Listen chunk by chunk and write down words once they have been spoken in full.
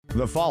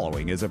The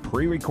following is a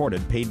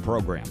pre-recorded paid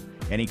program.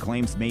 Any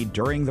claims made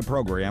during the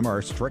program are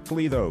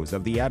strictly those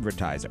of the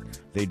advertiser.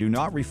 They do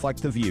not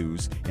reflect the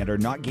views and are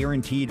not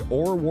guaranteed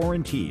or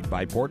warrantied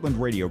by Portland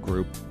Radio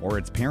Group or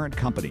its parent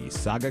company,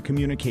 Saga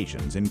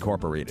Communications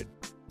Incorporated.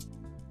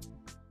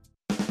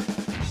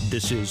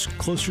 This is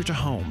Closer to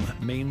Home,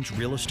 Maine's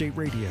Real Estate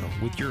Radio,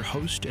 with your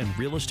host and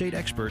real estate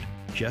expert,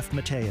 Jeff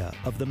Matea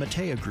of the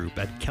Matea Group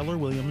at Keller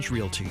Williams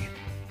Realty.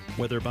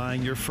 Whether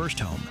buying your first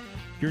home,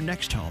 your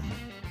next home,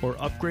 or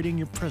upgrading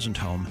your present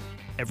home,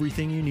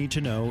 everything you need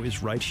to know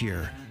is right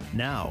here,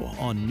 now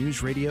on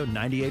News Radio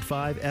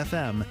 98.5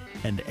 FM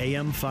and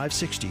AM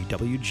 560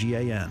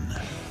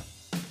 WGAN.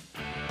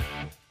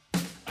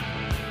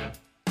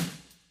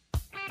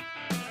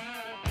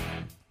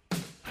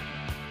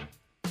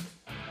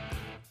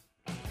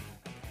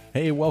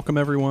 Hey, welcome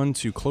everyone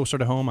to Closer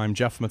to Home. I'm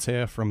Jeff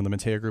Matea from the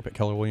Matea Group at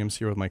Keller Williams,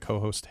 here with my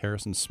co-host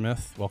Harrison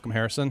Smith. Welcome,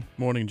 Harrison.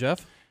 Morning,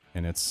 Jeff.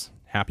 And it's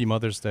Happy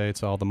Mother's Day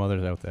to all the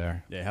mothers out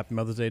there. Yeah, Happy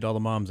Mother's Day to all the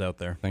moms out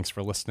there. Thanks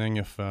for listening.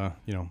 If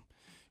you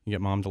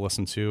get mom to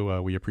listen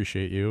to, we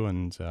appreciate you.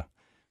 And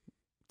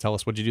tell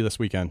us, what did you do this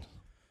weekend?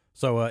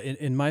 So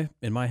in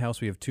my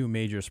house, we have two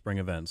major spring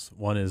events.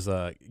 One is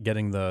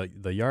getting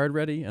the yard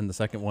ready, and the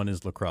second one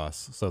is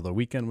lacrosse. So the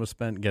weekend was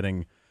spent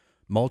getting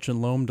mulch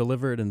and loam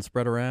delivered and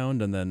spread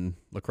around, and then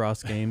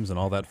lacrosse games and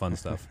all that fun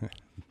stuff.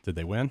 Did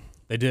they win?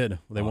 They did.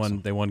 They Awesome.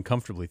 won. They won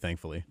comfortably,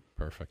 thankfully.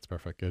 Perfect.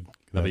 Good.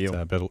 How about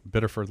you?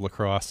 Bitterford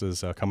lacrosse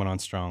is coming on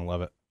strong.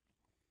 Love it.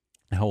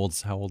 How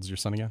old's your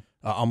son again?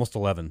 Almost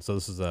 11. So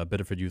this is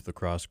Bitterford Youth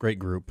Lacrosse. Great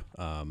group.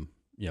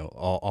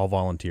 All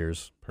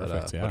volunteers.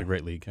 Perfect. What a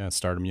great league. Yeah,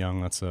 start them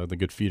young. That's the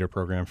good feeder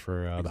program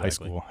for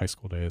Exactly. the high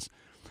school days.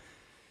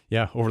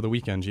 Yeah, over the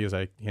weekend, geez,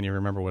 I can't even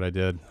remember what I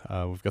did.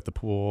 We've got the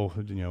pool,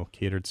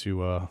 catered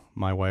to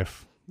my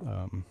wife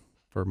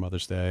for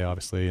Mother's Day,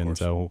 obviously, and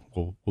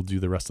we'll do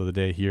the rest of the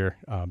day here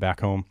back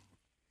home.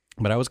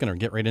 But I was going to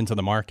get right into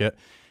the market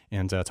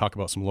and talk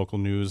about some local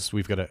news.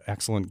 We've got an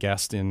excellent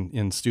guest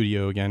in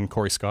studio again,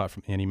 Corey Scott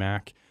from Annie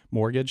Mac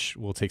Mortgage.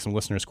 We'll take some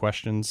listeners'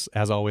 questions.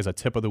 As always, a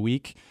tip of the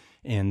week,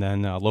 and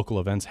then local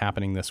events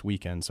happening this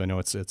weekend. So I know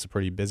it's a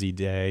pretty busy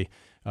day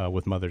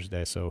with Mother's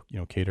Day. So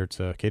cater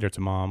to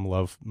mom,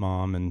 love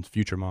mom, and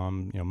future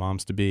mom,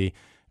 moms to be.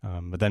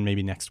 But then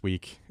maybe next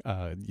week,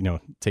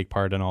 take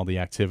part in all the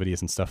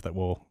activities and stuff that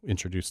we'll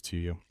introduce to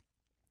you.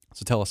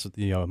 So tell us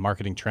the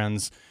marketing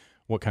trends.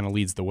 What kind of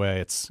leads the way?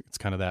 It's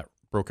kind of that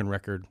broken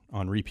record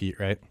on repeat,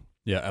 right?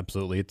 Yeah,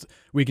 absolutely.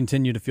 We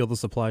continue to feel the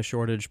supply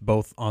shortage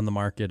both on the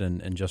market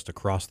and just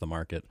across the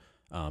market.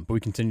 But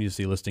we continue to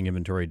see listing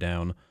inventory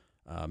down.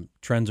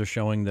 Trends are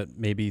showing that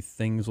maybe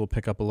things will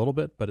pick up a little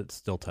bit, but it's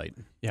still tight.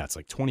 Yeah, it's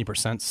like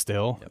 20%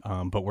 still,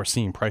 Yep. but we're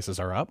seeing prices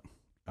are up,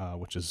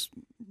 which is,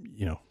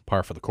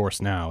 par for the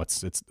course now.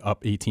 It's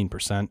up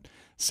 18%.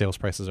 Sales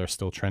prices are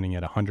still trending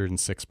at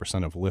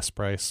 106% of list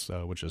price,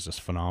 which is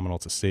just phenomenal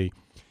to see.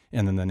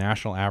 And then the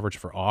national average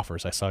for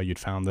offers, I saw you'd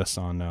found this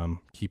on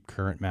Keep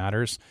Current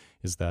Matters,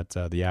 is that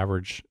the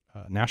average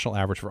national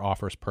average for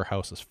offers per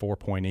house is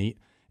 4.8,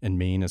 and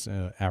Maine is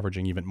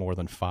averaging even more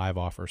than 5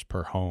 offers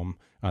per home,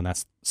 and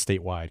that's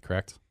statewide,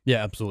 correct?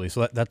 Yeah, absolutely.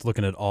 So that's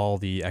looking at all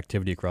the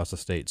activity across the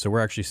state. So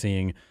we're actually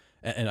seeing,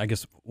 and I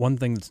guess one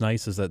thing that's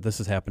nice is that this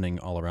is happening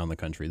all around the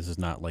country. This is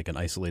not like an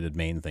isolated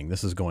Maine thing.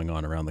 This is going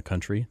on around the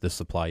country, this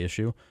supply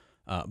issue.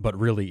 But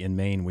really, in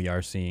Maine, we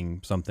are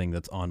seeing something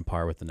that's on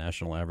par with the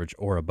national average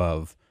or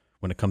above.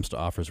 When it comes to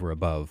offers, we're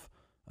above.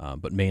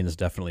 But Maine is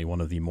definitely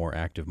one of the more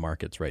active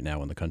markets right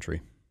now in the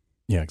country.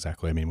 Yeah,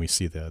 exactly. I mean, we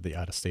see the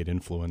out-of-state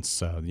influence,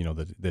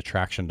 the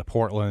attraction to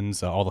Portland,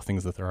 all the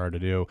things that there are to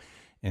do.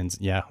 And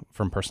yeah,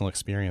 from personal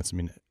experience, I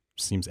mean, it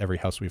seems every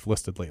house we've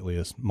listed lately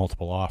is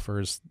multiple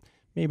offers.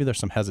 Maybe there's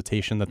some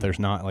hesitation that there's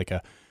not like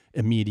a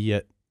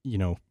immediate,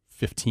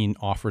 15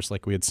 offers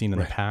like we had seen in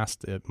the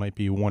past. It might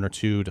be 1 or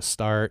 2 to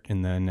start,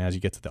 and then as you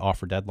get to the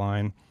offer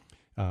deadline,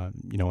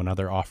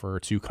 another offer or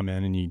 2 come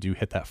in, and you do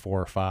hit that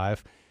 4 or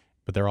 5.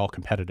 But they're all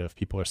competitive.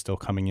 People are still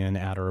coming in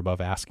at or above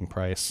asking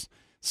price.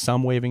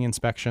 Some waiving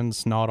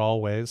inspections, not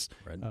always.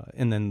 Right.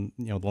 And then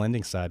the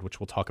lending side, which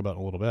we'll talk about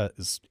in a little bit,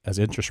 is as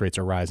interest rates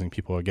are rising,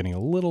 people are getting a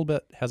little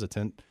bit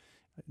hesitant,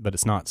 but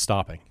it's not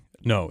stopping.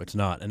 No, it's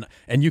not.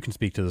 And you can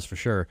speak to this for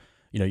sure.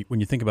 When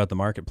you think about the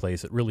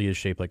marketplace, it really is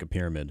shaped like a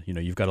pyramid.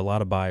 You've got a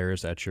lot of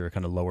buyers at your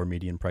kind of lower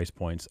median price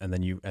points, and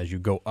then as you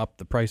go up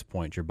the price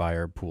point, your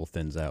buyer pool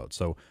thins out.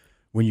 So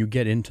when you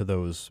get into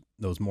those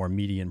more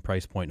median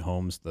price point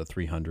homes, the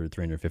 300,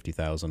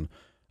 350,000,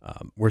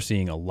 we're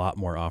seeing a lot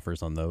more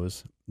offers on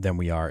those than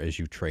we are as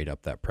you trade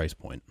up that price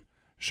point.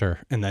 Sure.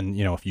 And then,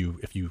 if you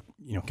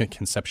can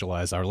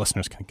conceptualize, our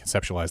listeners can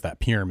conceptualize that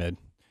pyramid,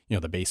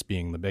 the base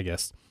being the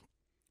biggest,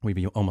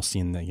 we've almost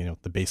seen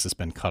the base has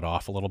been cut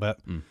off a little bit.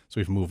 So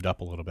we've moved up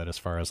a little bit as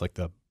far as like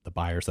the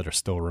buyers that are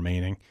still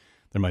remaining.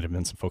 There might have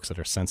been some folks that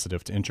are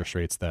sensitive to interest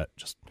rates that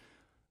just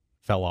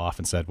fell off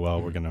and said,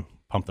 well, we're going to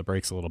pump the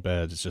brakes a little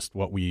bit. It's just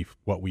what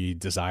we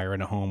desire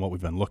in a home, what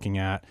we've been looking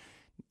at.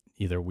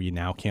 Either we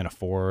now can't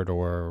afford,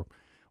 or,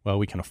 well,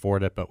 we can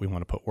afford it, but we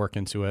want to put work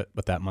into it.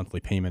 But that monthly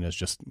payment has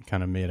just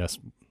kind of made us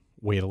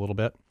wait a little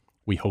bit.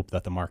 We hope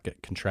that the market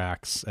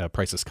contracts,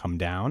 prices come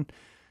down.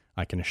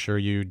 I can assure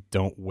you,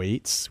 don't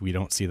wait. We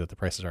don't see that the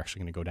prices are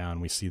actually going to go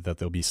down. We see that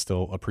there'll be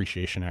still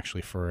appreciation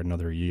actually for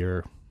another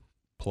year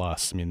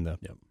plus. I mean, the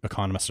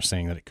economists are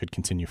saying that it could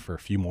continue for a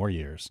few more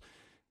years,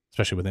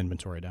 especially with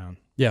inventory down.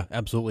 Yeah,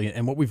 absolutely.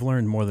 And what we've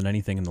learned more than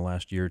anything in the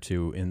last year or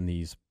two in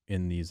these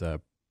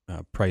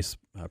price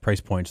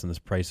points and this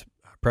price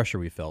pressure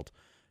we felt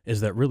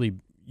is that really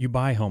you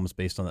buy homes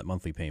based on that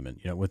monthly payment.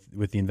 You know,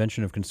 with the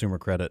invention of consumer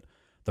credit,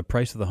 the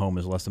price of the home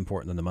is less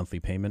important than the monthly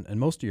payment, and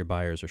most of your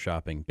buyers are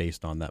shopping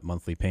based on that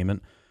monthly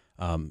payment.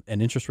 And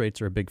interest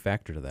rates are a big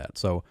factor to that.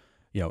 So,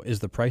 you know, is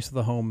the price of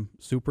the home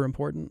super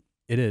important?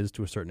 It is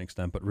to a certain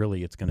extent, but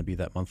really it's going to be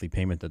that monthly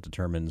payment that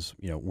determines,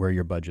 you know, where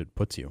your budget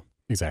puts you.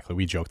 Exactly.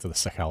 We joke to the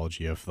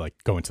psychology of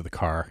like going to the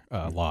car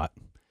lot.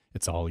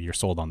 It's all you're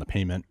sold on the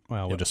payment.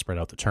 Well, we'll just spread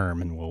out the term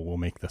and we'll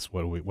make this.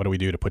 What do we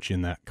do to put you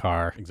in that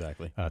car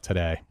exactly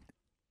today?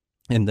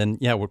 And then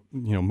we're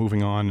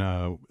moving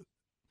on.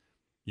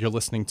 You're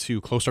listening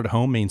to Closer to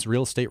Home, Maine's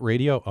Real Estate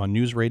Radio on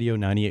News Radio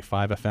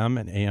 98.5 FM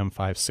and AM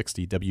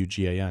 560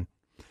 WGAN.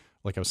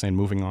 Like I was saying,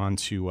 moving on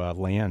to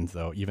land,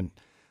 though, even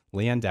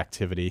land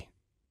activity,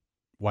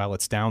 while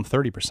it's down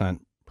 30%,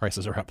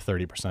 prices are up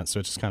 30%.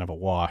 So it's just kind of a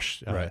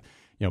wash. Right.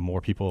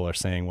 More people are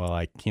saying, well,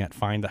 I can't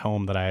find the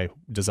home that I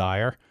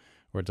desire,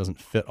 or it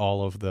doesn't fit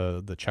all of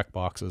the check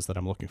boxes that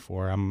I'm looking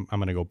for. I'm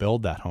going to go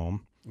build that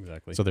home.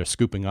 Exactly. So they're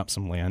scooping up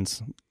some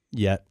lands,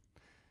 yet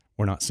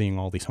we're not seeing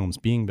all these homes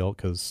being built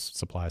because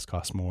supplies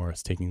cost more.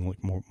 It's taking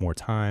more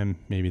time.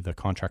 Maybe the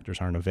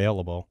contractors aren't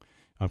available.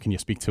 Can you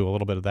speak to a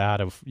little bit of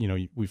that?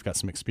 We've got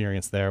some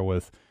experience there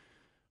with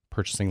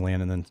purchasing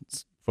land, and then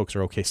folks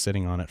are okay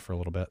sitting on it for a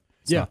little bit.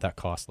 It's not that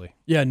costly.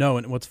 Yeah, no.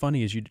 And what's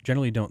funny is you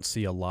generally don't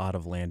see a lot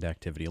of land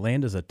activity.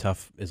 Land is a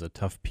tough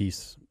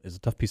piece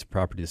of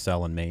property to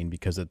sell in Maine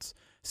because it's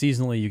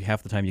seasonally.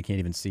 Half the time you can't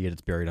even see it.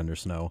 It's buried under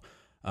snow.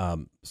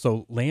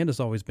 So land has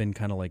always been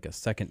kind of like a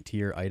second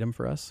tier item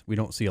for us. We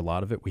don't see a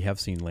lot of it. We have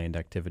seen land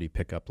activity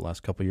pick up the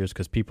last couple of years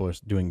because people are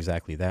doing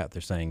exactly that.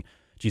 They're saying,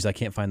 geez, I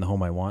can't find the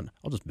home I want.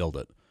 I'll just build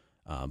it.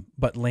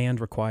 But land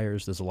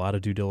there's a lot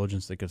of due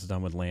diligence that gets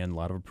done with land, a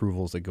lot of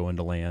approvals that go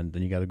into land.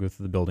 Then you got to go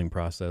through the building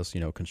process.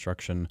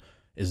 Construction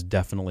is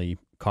definitely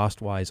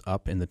cost-wise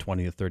up in the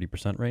 20 to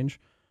 30% range.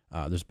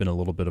 There's been a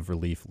little bit of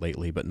relief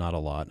lately, but not a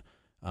lot.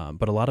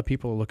 But a lot of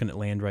people are looking at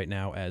land right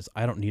now as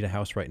I don't need a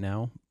house right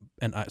now,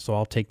 so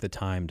I'll take the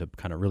time to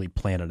kind of really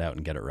plan it out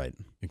and get it right.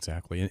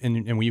 Exactly.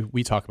 And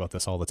we talk about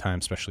this all the time,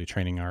 especially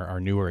training our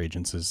newer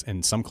agents,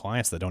 and some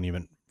clients that don't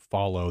even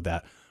follow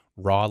that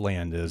raw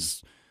land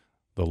is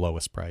the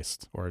lowest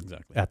priced, or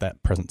exactly at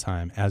that present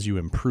time. As you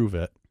improve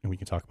it, and we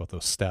can talk about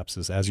those steps,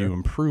 is as you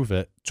improve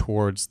it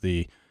towards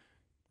the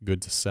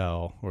good to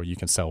sell, or you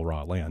can sell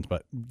raw land,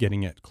 but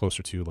getting it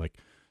closer to like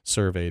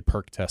surveyed,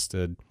 perk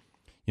tested,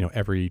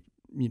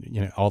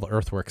 all the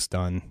earthwork's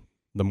done.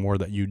 The more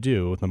that you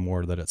do, the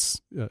more that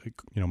it's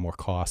more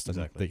cost,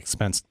 and the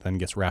expense then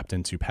gets wrapped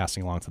into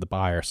passing along to the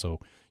buyer. So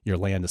your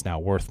land is now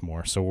worth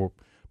more. So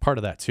part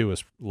of that too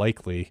is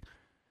likely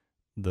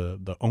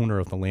the owner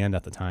of the land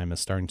at the time is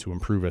starting to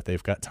improve it.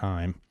 They've got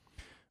time.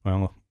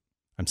 Well,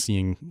 I'm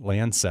seeing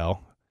land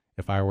sell.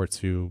 If I were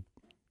to,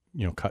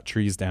 cut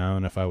trees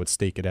down, if I would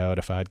stake it out,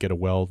 if I'd get a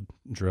well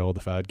drilled,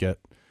 if I'd get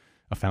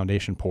a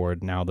foundation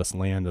poured, now this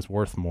land is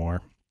worth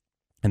more.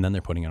 And then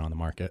they're putting it on the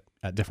market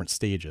at different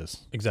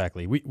stages.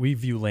 Exactly. We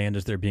view land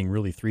as there being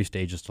really 3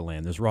 stages to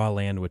land. There's raw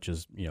land, which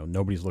is,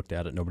 nobody's looked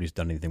at it, nobody's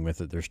done anything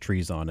with it. There's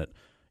trees on it.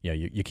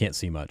 You can't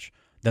see much.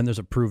 Then there's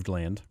approved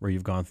land where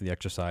you've gone through the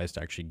exercise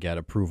to actually get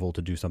approval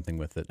to do something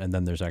with it. And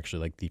then there's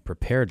actually like the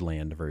prepared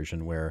land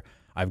version where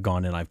I've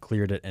gone in, I've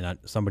cleared it, and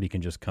somebody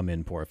can just come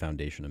in, pour a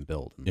foundation, and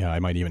build. Yeah, I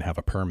might even have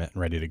a permit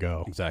ready to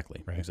go.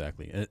 Exactly, right.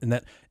 Exactly. And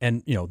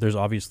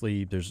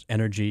there's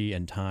energy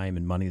and time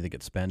and money that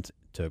gets spent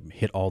to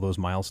hit all those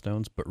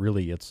milestones, but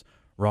really it's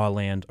raw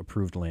land,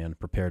 approved land,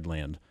 prepared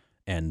land,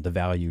 and the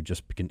value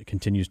just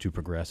continues to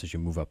progress as you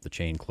move up the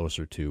chain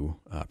closer to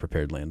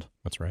prepared land.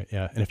 That's right.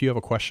 Yeah. And if you have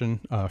a question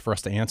for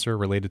us to answer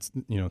related,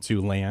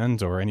 to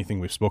land or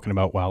anything we've spoken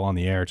about while on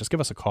the air, just give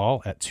us a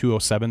call at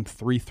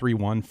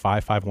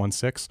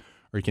 207-331-5516,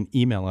 or you can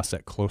email us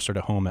at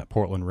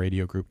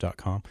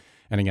closertohome@portlandradiogroup.com.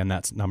 And again,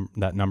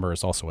 that number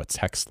is also a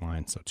text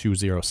line. So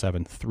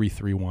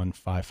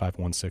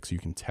 207-331-5516. You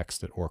can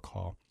text it or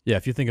call. Yeah.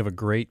 If you think of a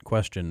great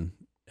question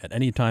at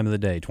any time of the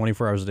day,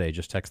 24 hours a day,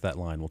 just text that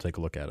line. We'll take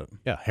a look at it.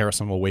 Yeah,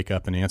 Harrison will wake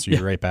up and answer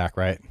you right back,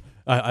 right?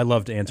 I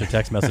love to answer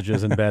text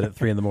messages in bed at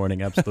 3 a.m.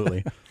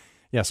 Absolutely.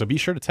 Yeah, so be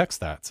sure to text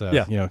that.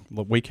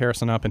 Wake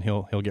Harrison up and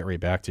he'll get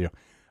right back to you.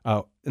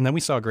 And then we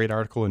saw a great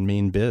article in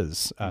Maine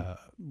Biz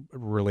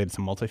related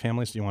to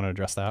multifamilies. Do you want to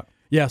address that?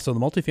 Yeah, so the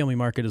multifamily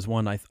market is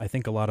one I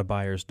think a lot of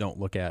buyers don't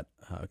look at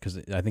because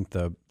I think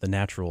the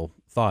natural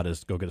thought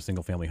is go get a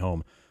single family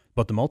home.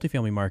 But the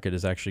multifamily market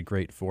is actually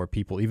great for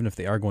people, even if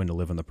they are going to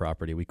live in the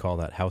property. We call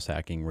that house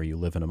hacking, where you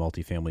live in a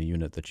multifamily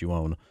unit that you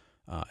own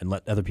and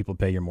let other people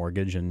pay your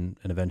mortgage, and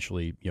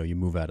eventually you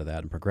move out of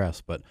that and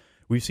progress. But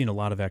we've seen a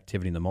lot of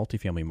activity in the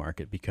multifamily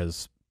market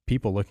because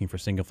people looking for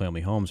single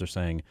family homes are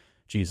saying,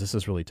 geez, this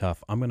is really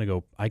tough.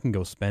 I can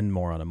go spend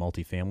more on a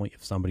multifamily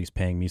if somebody's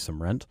paying me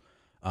some rent,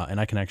 and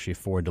I can actually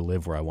afford to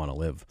live where I want to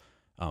live.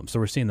 So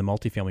we're seeing the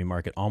multifamily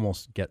market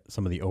almost get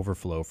some of the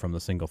overflow from the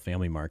single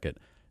family market,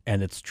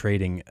 and it's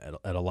trading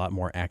at a lot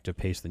more active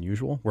pace than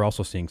usual. We're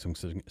also seeing some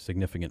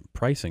significant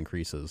price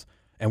increases,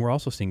 and we're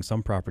also seeing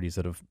some properties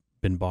that have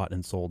been bought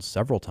and sold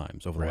several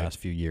times over the last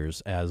few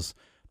years as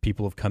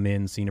people have come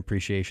in, seen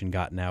appreciation,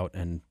 gotten out,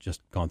 and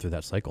just gone through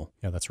that cycle.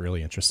 Yeah, that's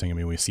really interesting. I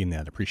mean, we've seen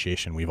that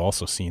appreciation. We've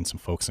also seen some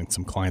folks and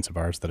some clients of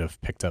ours that have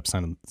picked up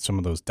some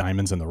of those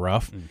diamonds in the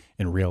rough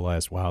and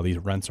realized, wow, these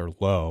rents are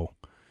low.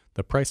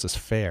 The price is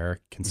fair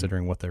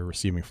considering what they're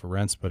receiving for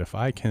rents, but if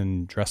I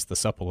can dress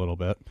this up a little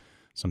bit,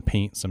 some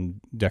paint, some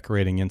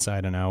decorating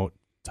inside and out,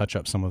 touch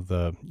up some of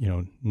the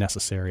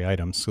necessary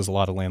items, because a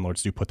lot of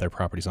landlords do put their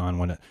properties on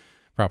when a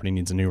property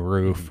needs a new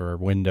roof or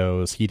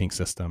windows, heating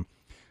system,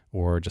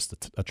 or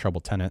just a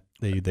troubled tenant.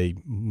 They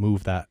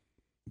move that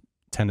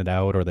tenant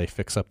out, or they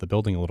fix up the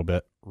building a little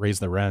bit, raise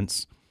the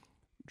rents,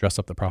 dress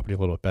up the property a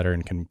little bit better,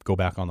 and can go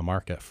back on the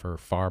market for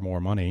far more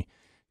money.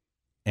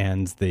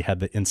 And they had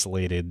the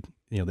insulated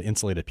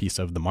piece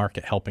of the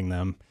market helping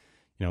them.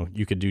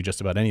 You could do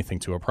just about anything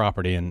to a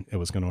property and it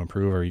was going to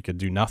improve, or you could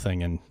do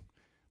nothing and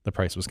the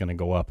price was going to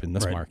go up in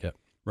this market.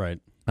 Right.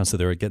 And so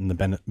they were getting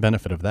the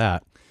benefit of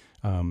that.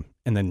 And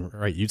then,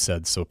 you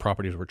said, so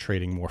properties were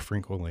trading more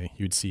frequently.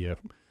 You'd see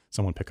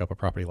someone pick up a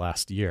property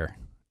last year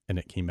and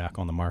it came back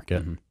on the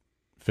market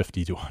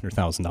 $50,000 to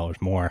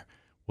 $100,000 more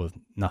with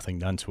nothing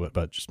done to it,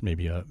 but just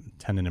maybe a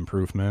tenant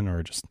improvement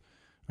or just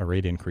a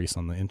rate increase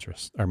on the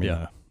interest.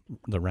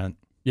 The rent.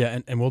 Yeah,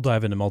 and we'll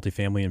dive into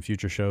multifamily in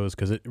future shows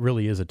because it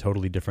really is a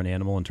totally different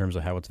animal in terms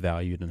of how it's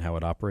valued and how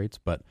it operates.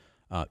 But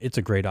it's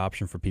a great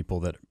option for people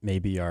that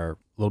maybe are a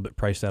little bit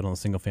priced out on a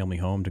single-family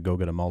home to go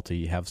get a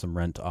multi, have some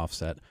rent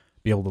offset,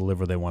 be able to live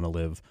where they want to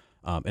live.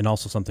 And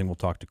also something we'll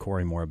talk to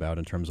Corey more about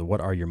in terms of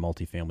what are your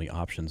multifamily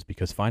options,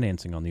 because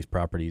financing on these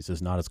properties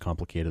is not as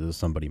complicated as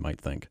somebody might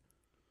think.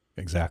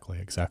 Exactly.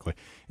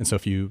 And so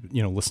if you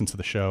listen to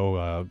the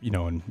show,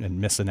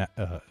 and miss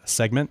a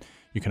segment,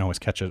 you can always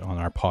catch it on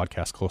our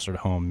podcast, Closer to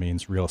Home,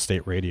 Maine's Real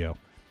Estate Radio.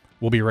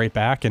 We'll be right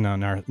back, and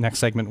on our next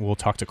segment, we'll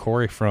talk to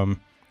Corey from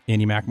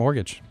Annie Mac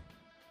Mortgage.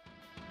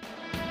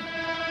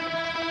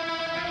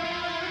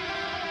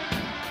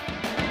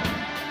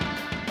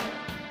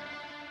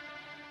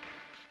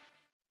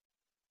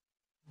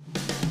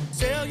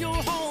 Sell your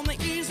home the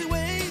easy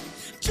way.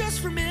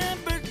 Just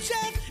remember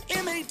Jeff,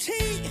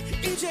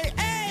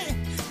 M-A-T-E-J-A.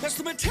 That's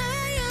the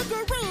Mattea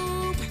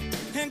Group,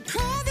 and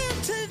call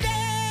them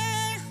today.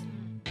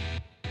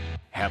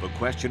 Have a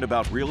question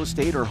about real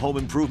estate or home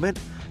improvement?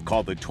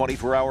 Call the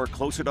 24-hour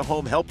Closer to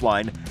Home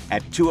helpline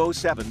at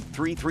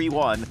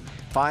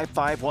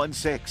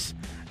 207-331-5516.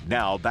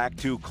 Now back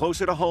to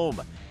Closer to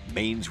Home,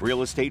 Maine's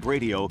Real Estate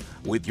Radio,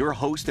 with your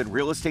host and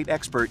real estate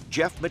expert,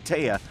 Jeff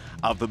Mattea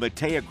of the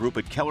Mattea Group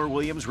at Keller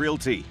Williams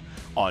Realty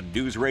on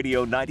News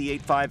Radio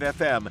 98.5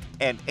 FM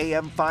and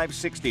AM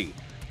 560,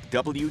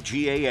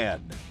 WGAN.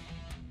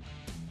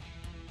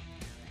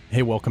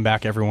 Hey, welcome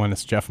back, everyone.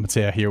 It's Jeff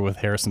Mattea here with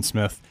Harrison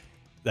Smith.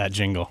 That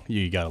jingle,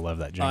 you got to love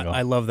that jingle.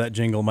 I love that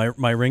jingle. My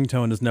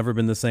ringtone has never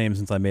been the same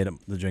since I made it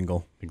the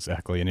jingle.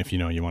 Exactly. And if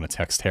you want to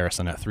text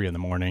Harrison at 3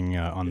 a.m.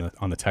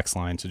 on the text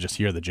line to just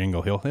hear the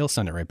jingle, he'll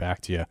send it right back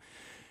to you.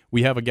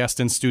 We have a guest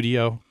in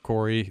studio,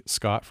 Corey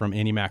Scott from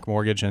Annie Mac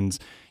Mortgage, and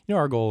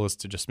our goal is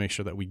to just make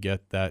sure that we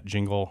get that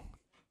jingle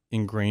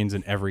ingrained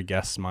in every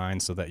guest's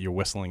mind so that you're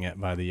whistling it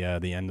by the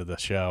end of the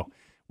show.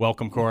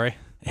 Welcome, Corey.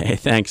 Hey,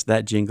 thanks.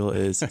 That jingle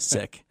is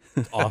sick.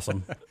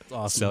 Awesome. It's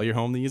awesome. Sell your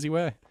home the easy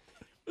way.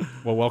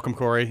 Well, welcome,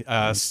 Corey.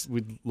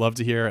 We'd love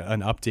to hear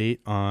an update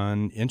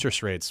on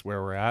interest rates,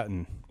 where we're at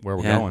and where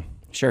we're going.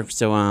 Sure.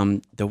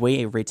 So the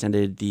way rates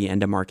ended the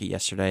end of market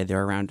yesterday,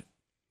 they're around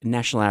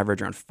national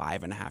average around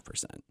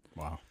 5.5%.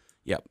 Wow.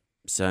 Yep.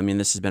 So,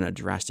 this has been a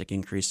drastic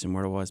increase in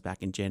where it was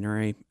back in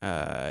January,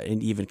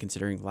 and even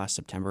considering last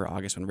September,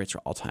 August, when rates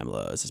were all-time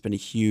lows. It's been a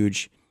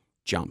huge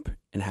jump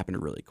and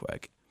happened really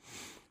quick.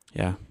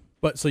 Yeah.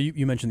 But so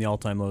you mentioned the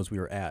all-time lows we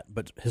were at,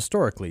 but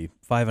historically,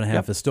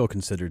 5.5 is still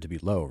considered to be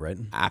low, right?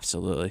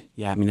 Absolutely.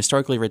 Yeah.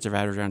 Historically, rates have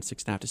averaged around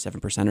 6.5 to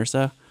 7% or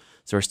so.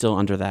 So we're still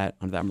under that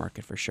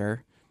market for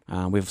sure.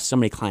 We have so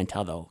many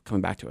clientele though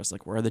coming back to us,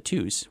 like, where are the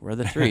 2s? Where are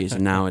the 3s?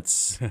 And now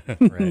it's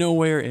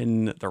nowhere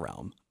in the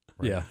realm.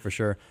 Right. Yeah, for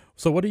sure.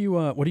 So what are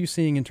you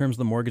seeing in terms of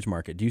the mortgage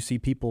market? Do you see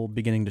people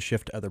beginning to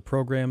shift to other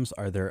programs?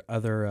 Are there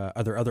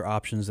other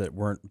options that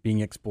weren't being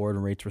explored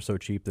when rates were so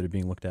cheap that are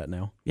being looked at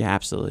now? Yeah,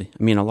 absolutely.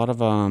 A lot of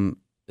the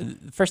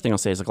first thing I'll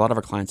say is, like, a lot of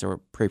our clients that were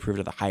pre-approved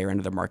at the higher end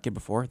of the market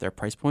before, their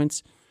price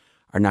points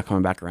are now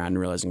coming back around and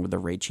realizing with the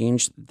rate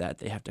change that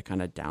they have to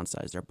kind of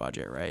downsize their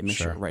budget, right? Make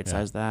sure to right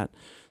size that.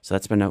 So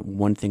that's been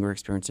one thing we're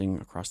experiencing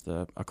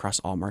across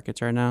all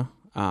markets right now.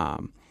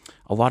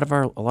 A lot of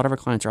our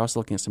clients are also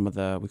looking at some of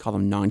we call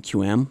them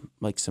non-QM,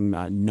 like some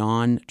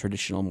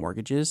non-traditional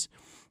mortgages,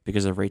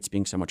 because of rates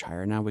being so much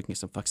higher now. We can get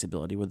some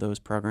flexibility with those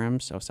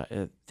programs. So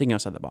thinking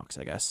outside the box,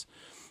 I guess.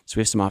 So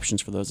we have some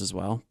options for those as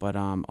well. But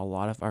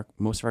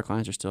most of our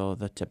clients are still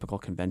the typical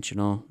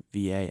conventional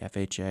VA,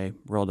 FHA,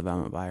 rural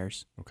development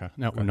buyers. Okay.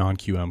 Now,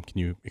 non-QM, can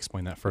you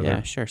explain that further?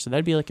 Yeah, sure. So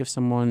that'd be like if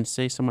someone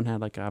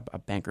had like a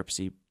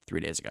bankruptcy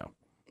 3 days ago,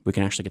 we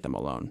can actually get them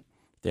a loan.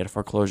 If they had a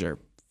foreclosure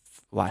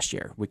last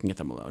year, we can get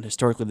them a loan.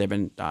 Historically, there've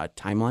been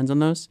timelines on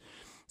those.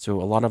 So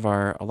a lot of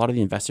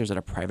the investors that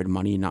are private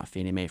money, not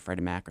Fannie Mae,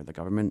 Freddie Mac, or the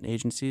government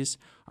agencies,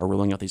 are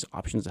rolling out these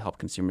options to help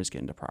consumers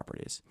get into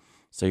properties.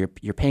 So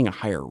you're paying a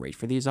higher rate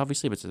for these,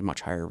 obviously, but it's a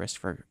much higher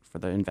risk for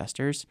the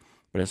investors.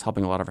 But it's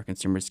helping a lot of our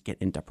consumers get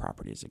into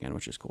properties again,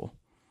 which is cool.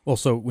 Well,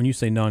 so when you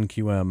say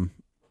non-QM,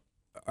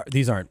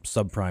 these aren't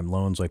subprime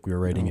loans like we were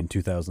writing in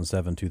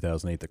 2007,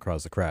 2008 that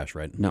caused the crash,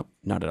 right? No,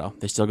 not at all.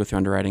 They still go through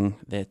underwriting.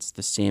 It's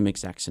the same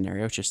exact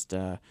scenario. It's just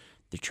they're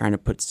trying to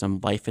put some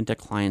life into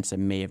clients that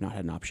may have not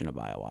had an option to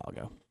buy a while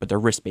ago. But they're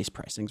risk-based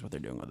pricing is what they're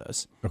doing with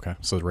those. Okay.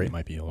 So the rate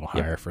might be a little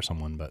higher for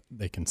someone, but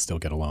they can still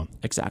get a loan.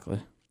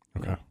 Exactly.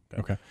 Okay.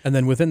 Okay. And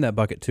then within that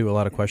bucket, too, a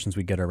lot of questions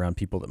we get around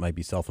people that might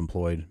be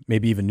self-employed,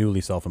 maybe even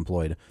newly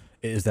self-employed.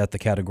 Is that the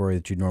category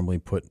that you normally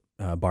put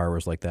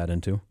borrowers like that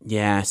into?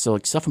 Yeah, so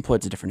like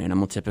self-employed is a different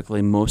animal.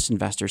 Typically, most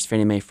investors,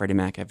 Fannie Mae, Freddie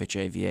Mac,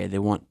 FHA, VA, they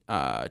want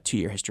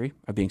 2-year history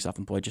of being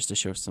self-employed just to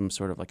show some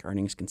sort of like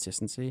earnings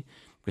consistency.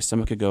 Because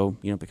someone could go,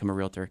 become a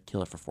realtor,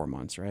 kill it for 4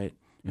 months, right?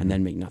 And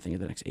then make nothing in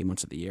the next 8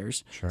 months of the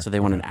years. Sure. So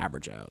they want an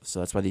average out. So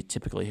that's why they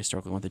typically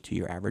historically want the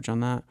 2-year average on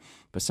that.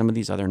 But some of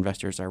these other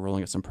investors are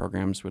rolling out some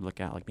programs. We'd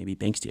look at like maybe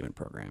bank statement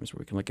programs where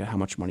we can look at how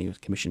much money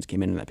commissions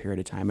came in that period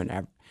of time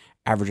and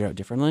average it out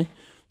differently.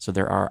 So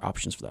there are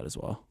options for that as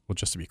well. Well,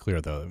 just to be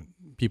clear, though,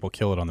 people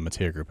kill it on the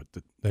Matea Group,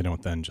 but they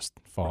don't then just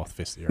fall off the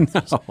face of the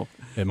earth. No.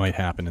 It might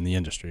happen in the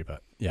industry,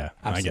 but yeah,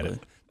 Absolutely. I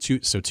get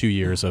it. 2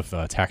 years of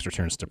tax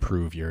returns to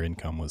prove your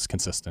income was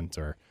consistent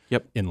or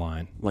in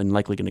line. And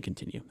likely going to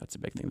continue. That's a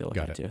big thing they look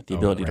at too. The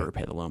ability to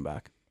repay the loan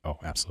back. Oh,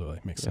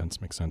 absolutely. Makes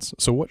sense.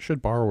 So what should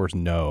borrowers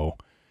know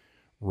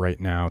right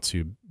now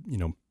to,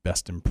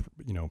 best,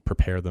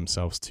 prepare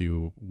themselves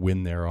to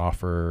win their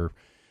offer,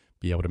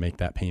 be able to make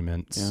that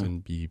payment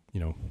and be,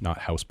 not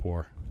house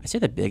poor? I say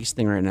the biggest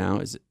thing right now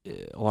is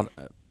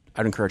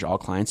I'd encourage all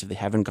clients, if they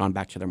haven't gone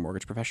back to their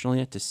mortgage professional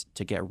yet,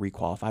 to get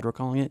requalified, we're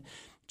calling it,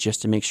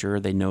 just to make sure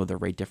they know the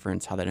rate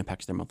difference, how that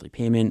impacts their monthly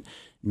payment,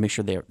 and make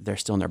sure they're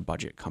still in their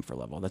budget comfort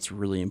level. That's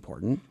really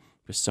important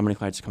because so many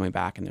clients are coming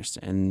back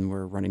and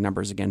we're running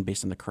numbers again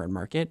based on the current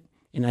market.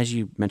 And as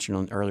you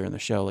mentioned earlier in the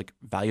show, like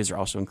values are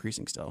also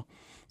increasing still.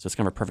 So it's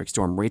kind of a perfect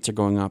storm. Rates are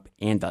going up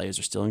and values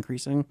are still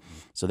increasing.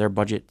 So their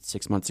budget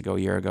 6 months ago, a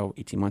year ago,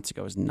 18 months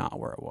ago is not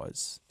where it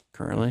was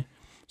currently.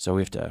 So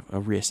we have to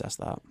reassess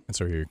that. And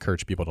so you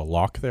encourage people to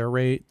lock their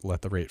rate,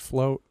 let the rate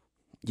float?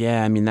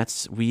 Yeah, I mean,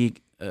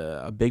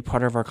 a big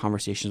part of our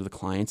conversations with the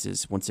clients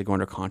is once they go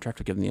under contract,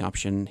 we give them the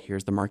option,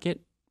 here's the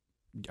market.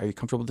 Are you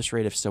comfortable with this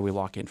rate? If so, we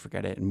lock in,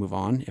 forget it, and move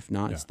on. If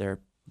not, it's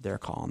their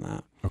call on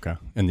that. Okay.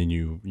 And then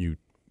you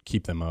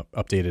keep them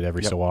updated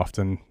every so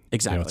often?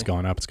 Exactly. It's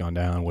gone up, it's gone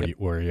down.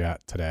 Where are you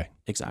at today?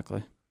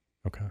 Exactly.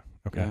 Okay.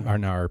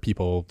 Yeah.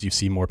 Do you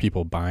see more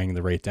people buying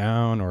the rate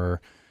down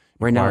or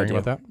right now?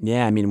 with that?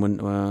 Yeah, I mean, when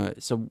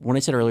I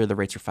said earlier the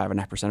rates are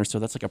 5.5% or so,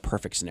 that's like a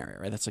perfect scenario,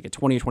 right? That's like a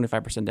 20 or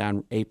 25%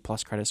 down, A+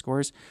 credit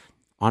scores.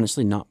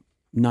 Honestly, not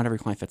every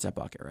client fits that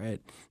bucket,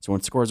 right? So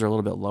when scores are a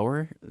little bit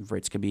lower,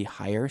 rates could be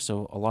higher.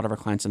 So a lot of our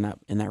clients in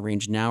that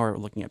range now are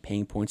looking at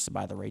paying points to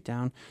buy the rate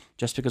down,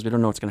 just because we don't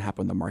know what's going to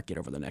happen in the market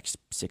over the next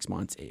 6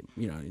 months.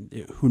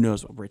 Who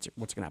knows what's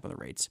going to happen with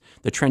the rates?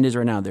 The trend is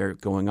right now they're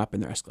going up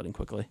and they're escalating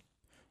quickly.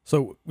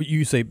 So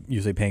you say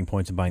paying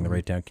points and buying the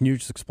rate down. Can you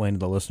just explain to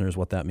the listeners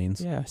what that means?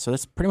 Yeah, so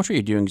that's pretty much what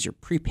you're doing is you're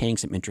prepaying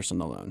some interest on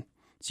the loan.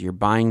 So you're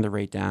buying the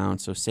rate down.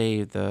 So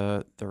say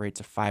the rate's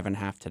a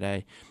 5.5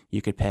 today,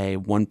 you could pay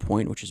 1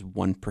 point, which is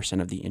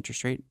 1% of the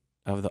interest rate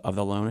of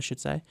the loan, I should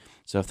say.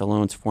 So if the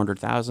loan's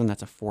 $400,000,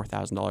 that's a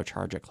 $4,000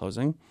 charge at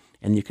closing,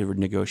 and you could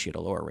negotiate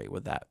a lower rate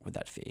with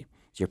that fee.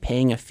 So you're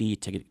paying a fee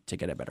to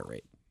get a better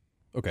rate.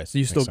 Okay, so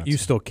you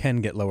still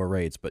can get lower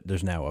rates, but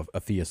there's now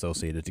a fee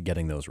associated to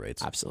getting those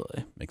rates.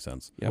 Absolutely, makes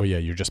sense. Yep. Well, yeah,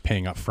 you're just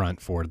paying up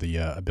front for the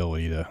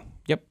ability to.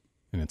 Yep.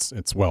 And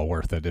it's well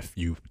worth it if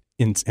you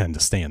intend to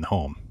stay in the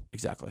home.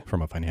 Exactly.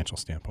 From a financial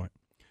standpoint.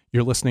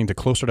 You're listening to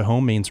Closer to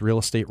Home, Maine's Real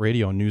Estate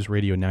Radio, News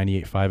Radio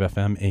 98.5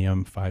 FM,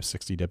 AM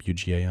 560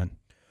 WGAN.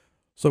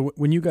 So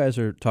when you guys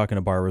are talking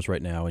to borrowers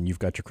right now and you've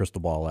got your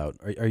crystal ball out,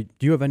 do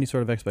you have any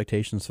sort of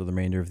expectations for the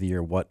remainder of the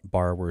year, what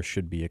borrowers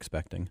should be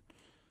expecting?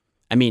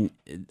 I mean,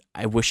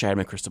 I wish I had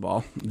my crystal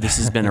ball. This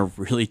has been a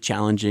really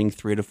challenging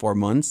 3 to 4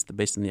 months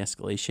based on the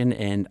escalation.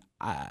 And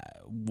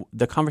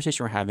the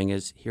conversation we're having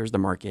is, here's the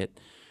market.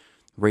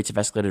 Rates have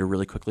escalated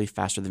really quickly,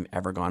 faster than they've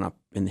ever gone up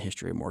in the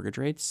history of mortgage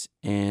rates.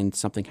 And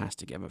something has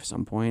to give at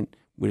some point.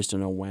 We just don't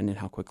know when and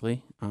how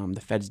quickly.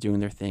 The Fed's doing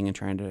their thing and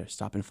trying to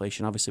stop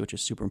inflation, obviously, which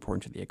is super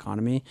important to the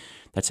economy.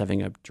 That's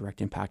having a direct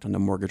impact on the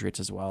mortgage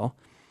rates as well.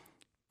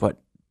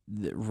 But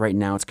right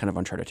now it's kind of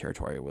uncharted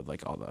territory with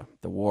like all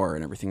the war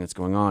and everything that's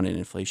going on and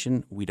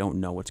inflation. We don't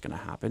know what's going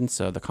to happen.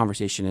 So the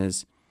conversation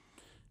is,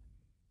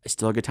 it's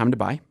still a good time to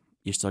buy.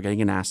 You're still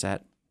getting an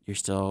asset. You're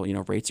still,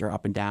 rates are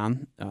up and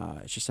down.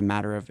 It's just a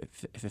matter of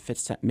if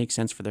it makes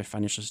sense for their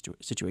financial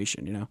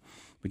situation.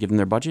 We give them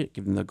their budget,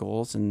 give them the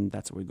goals, and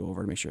that's what we go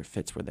over to make sure it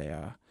fits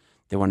where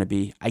they want to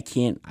be. I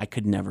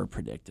could never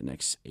predict the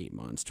next 8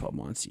 months, 12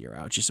 months, a year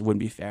out. It just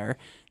wouldn't be fair.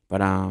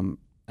 But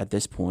at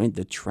this point,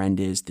 the trend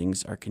is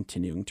things are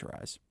continuing to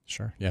rise.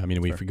 Sure. Yeah. I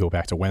mean, if we go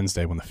back to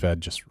Wednesday when the Fed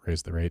just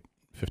raised the rate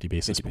 50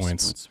 basis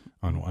points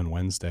on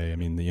Wednesday, I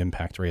mean, the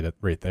impact rate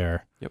right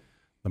there, Yep.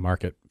 The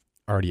market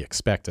already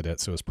expected it,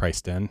 so it was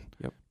priced in.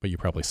 Yep. But you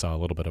probably saw a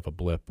little bit of a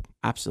blip.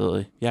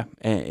 Absolutely. Yeah.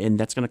 And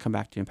that's going to come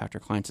back to impact our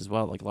clients as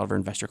well. Like a lot of our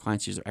investor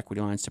clients use their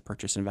equity lines to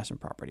purchase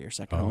investment property or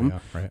second home. Yeah,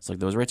 right. It's like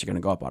those rates are going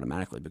to go up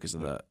automatically because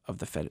of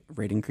the Fed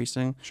rate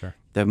increasing. Sure.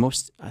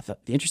 The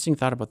interesting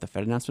thought about the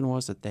Fed announcement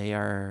was that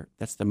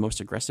that's the most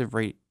aggressive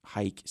rate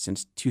hike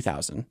since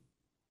 2000.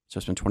 So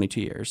it's been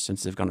 22 years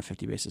since they've gone to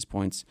 50 basis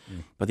points.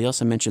 But they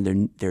also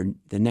mentioned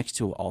the next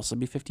two will also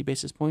be 50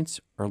 basis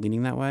points or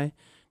leaning that way,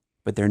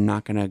 but they're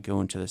not going to go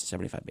into the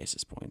 75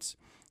 basis points.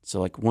 So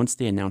like once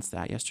they announced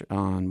that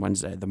on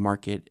Wednesday, the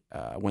market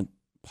went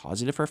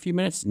positive for a few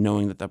minutes,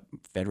 knowing that the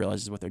Fed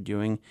realizes what they're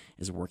doing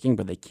is working,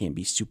 but they can't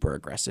be super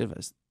aggressive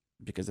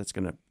because that's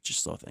going to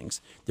just slow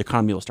things. The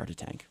economy will start to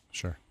tank.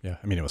 Sure. Yeah.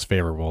 I mean, it was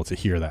favorable to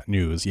hear that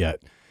news,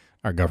 yet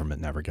our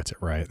government never gets it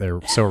right.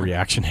 They're so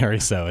reactionary.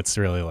 So it's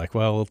really like,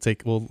 well,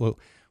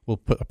 we'll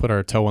put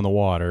our toe in the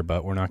water,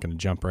 but we're not going to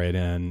jump right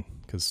in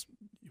because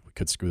we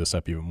could screw this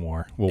up even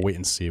more. We'll wait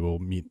and see. We'll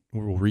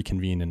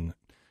reconvene in a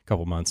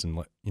couple months and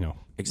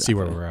see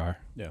where we are.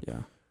 Yeah.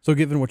 So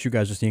given what you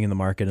guys are seeing in the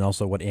market and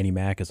also what Annie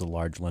Mac as a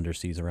large lender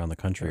sees around the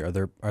country,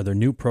 are there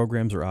new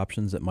programs or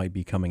options that might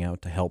be coming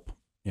out to help,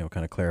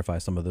 kind of clarify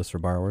some of this for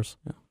borrowers?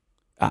 Yeah.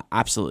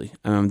 Absolutely.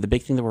 The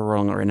big thing that we're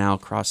rolling out right now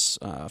across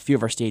a few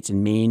of our states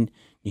in Maine,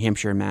 New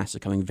Hampshire, and Mass is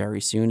coming very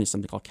soon is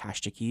something called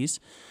Cash to Keys.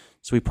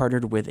 So we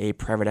partnered with a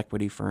private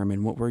equity firm,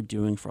 and what we're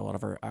doing for a lot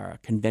of our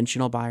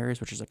conventional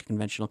buyers, which is a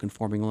conventional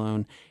conforming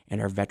loan,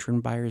 and our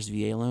veteran buyers,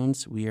 VA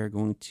loans, we are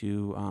going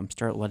to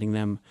start letting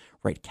them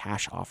write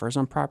cash offers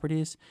on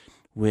properties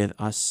with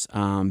us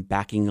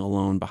backing a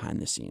loan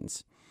behind the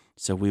scenes.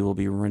 So we will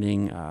be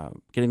running,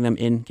 getting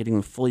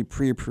them fully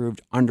pre-approved,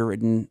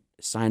 underwritten,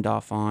 signed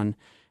off on,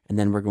 and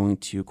then we're going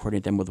to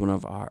coordinate them with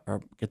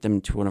get them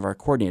to one of our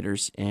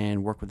coordinators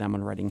and work with them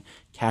on writing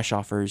cash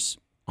offers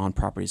on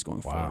properties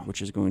going forward,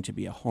 which is going to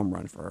be a home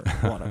run for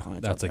a lot of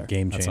clients. That's a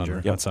game changer.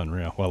 That's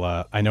unreal.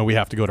 Well, I know we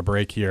have to go to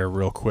break here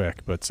real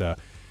quick, but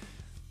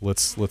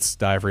let's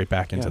dive right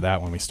back into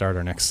that when we start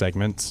our next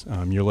segment.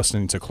 You're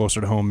listening to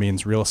Closer to Home,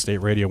 Maine's Real Estate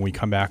Radio. When we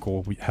come back,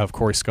 we'll have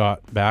Corey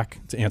Scott back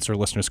to answer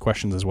listeners'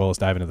 questions as well as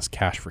dive into this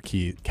cash to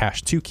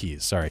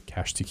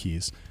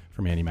keys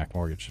from Annie Mac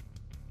Mortgage.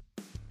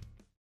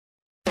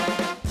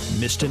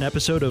 Missed an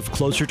episode of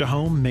Closer to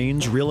Home,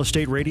 Maine's Real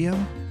Estate Radio?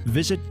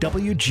 Visit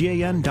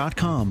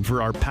WGAN.com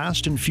for our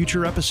past and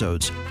future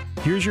episodes.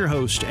 Here's your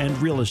host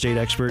and real estate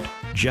expert,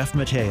 Jeff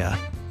Matea,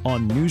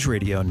 on News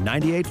Radio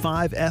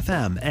 98.5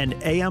 FM and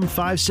AM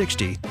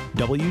 560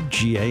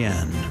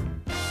 WGAN.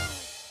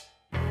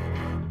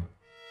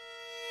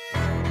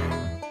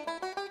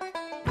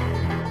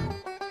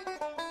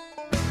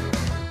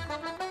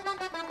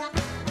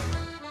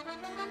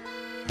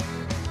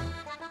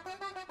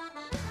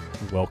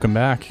 Welcome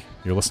back.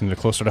 You're listening to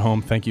Closer to Home.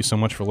 Thank you so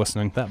much for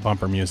listening. That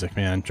bumper music,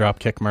 man.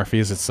 Dropkick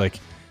Murphys. It's like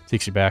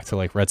takes you back to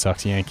like Red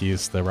Sox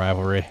Yankees, the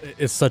rivalry.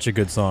 It's such a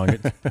good song.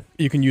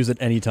 You can use it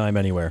anytime,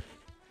 anywhere.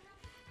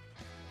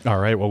 All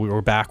right. Well, we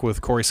were back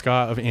with Corey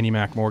Scott of Annie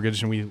Mac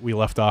Mortgage, and we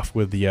left off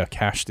with the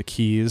cash to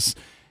keys.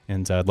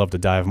 And I'd love to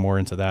dive more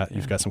into that. Yeah.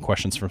 You've got some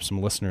questions from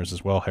some listeners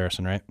as well,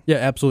 Harrison, right? Yeah,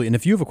 absolutely. And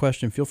if you have a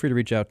question, feel free to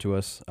reach out to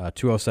us,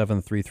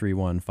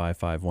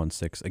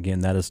 207-331-5516. Again,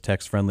 that is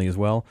text-friendly as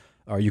well.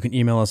 Or you can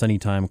email us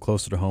anytime,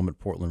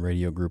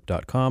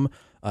 closertohome@portlandradiogroup.com,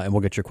 and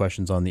we'll get your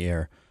questions on the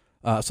air.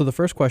 So the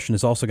first question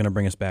is also going to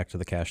bring us back to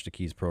the Cash to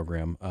Keys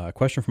program. A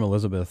question from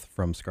Elizabeth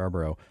from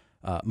Scarborough.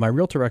 My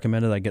realtor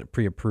recommended I get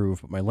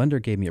pre-approved, but my lender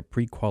gave me a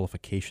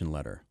pre-qualification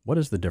letter. What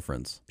is the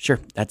difference? Sure.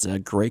 That's a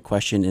great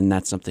question, and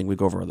that's something we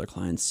go over with other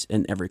clients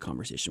in every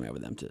conversation we have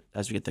with them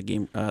as we get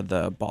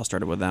the ball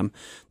started with them.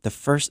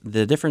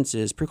 The difference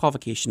is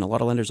pre-qualification. A lot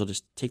of lenders will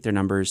just take their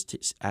numbers,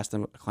 ask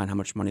a client how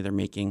much money they're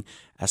making,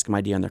 ask them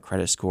ID on their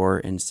credit score,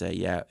 and say,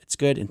 yeah, it's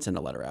good, and send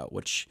a letter out,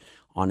 which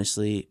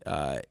honestly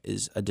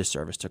is a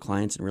disservice to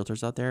clients and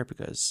realtors out there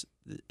because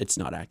it's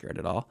not accurate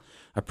at all.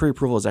 A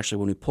pre-approval is actually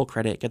when we pull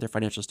credit, get their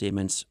financial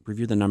statements,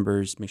 review the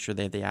numbers, make sure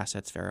they have the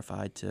assets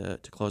verified to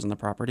close on the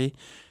property.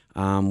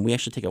 We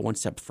actually take it one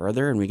step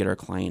further and we get our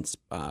clients,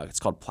 it's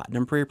called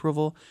platinum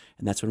pre-approval,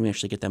 and that's when we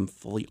actually get them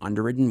fully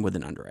underwritten with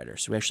an underwriter.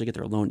 So we actually get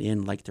their loan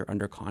in like they're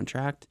under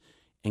contract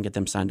and get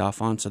them signed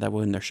off on, so that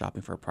when they're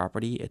shopping for a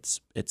property,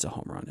 it's a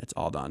home run. It's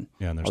all done.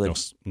 Yeah, and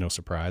there's no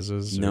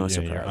surprises. No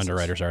surprises. Your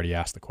underwriters already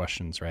asked the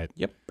questions, right?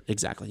 Yep,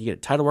 exactly. You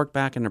get title work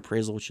back and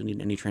appraisal, which you'll need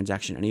in any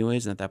transaction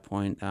anyways, and at that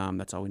point,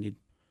 that's all we need.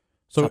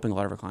 helping a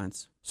lot of our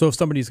clients. So if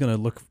somebody's going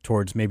to look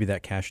towards maybe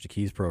that cash to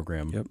keys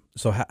program, Yep.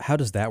 so how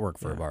does that work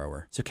for a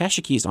borrower? So cash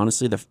to keys,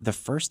 honestly, the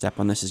first step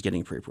on this is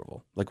getting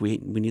pre-approval. Like we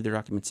need their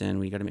documents in.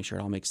 We got to make sure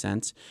it all makes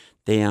sense.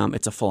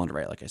 It's a full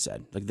underwrite, like I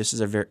said. Like this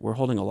is we're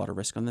holding a lot of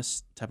risk on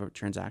this type of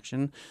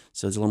transaction,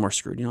 so there's a little more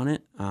scrutiny on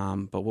it.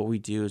 But what we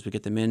do is we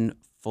get them in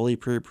fully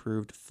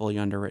pre-approved, fully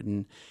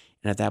underwritten,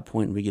 and at that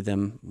point we give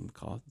them what we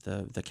call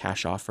the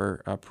cash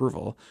offer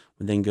approval.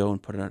 We then go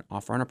and put an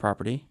offer on a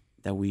property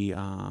that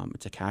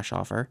it's a cash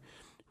offer.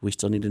 We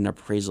still need an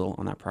appraisal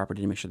on that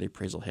property to make sure the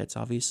appraisal hits,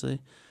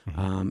 obviously.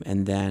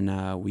 And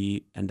then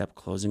we end up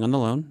closing on the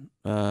loan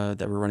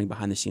that we're running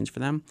behind the scenes for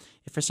them.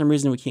 If for some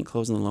reason we can't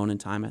close on the loan in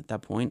time at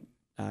that point,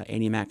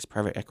 Annie Mac's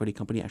private equity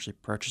company actually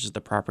purchases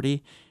the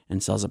property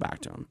and sells it back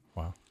to them.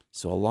 Wow.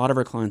 So a lot of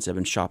our clients have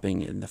been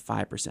shopping in the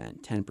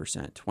 5%,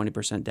 10%,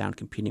 20% down,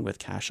 competing with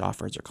cash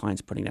offers. Our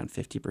clients putting down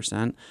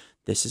 50%.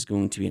 This is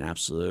going to be an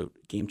absolute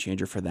game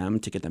changer for them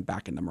to get them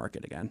back in the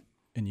market again.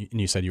 And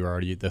you said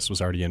this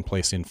was already in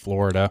place in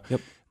Florida. Yep.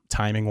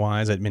 Timing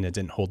wise, I mean, it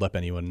didn't hold up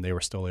anyone. They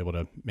were still able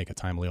to make a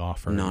timely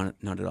offer. Not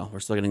at all.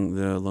 We're still getting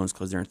the loans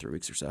closed there in 3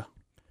 weeks or so.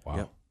 Wow.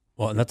 Yep.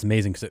 Well, and that's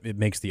amazing because it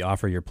makes the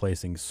offer you're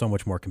placing so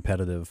much more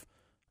competitive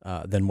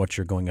than what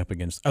you're going up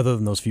against, other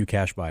than those few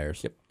cash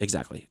buyers. Yep,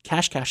 exactly.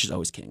 Cash is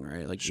always king,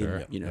 right? Like,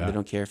 Sure. they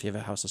don't care if you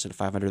have a house listed at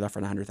 500 offer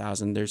on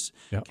 100,000. There's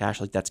cash,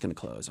 like that's going to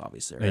close,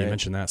 obviously. Right? Yeah, you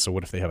mentioned that. So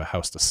what if they have a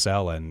house to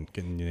sell and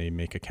can they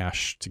make a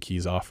cash to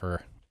keys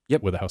offer?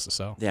 Yep. With a house to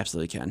sell. They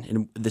absolutely can.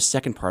 And the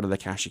second part of the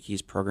cash to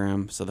keys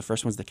program, so the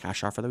first one's the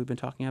cash offer that we've been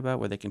talking about,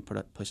 where they can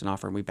place an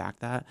offer and we back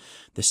that.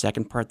 The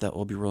second part that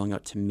we'll be rolling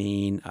out to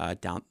Maine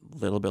down a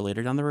little bit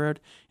later down the road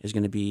is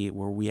going to be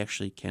where we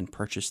actually can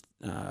purchase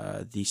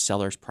the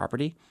seller's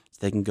property, so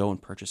they can go and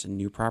purchase a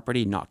new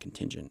property, not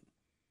contingent.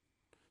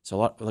 So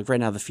like right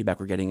now, the feedback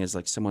we're getting is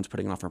like someone's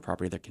putting an offer on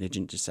property they're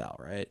contingent to sell,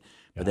 right?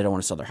 But they don't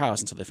want to sell their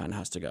house until they find a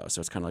house to go. So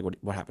it's kind of like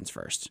what happens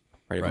first,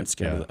 right? Everyone's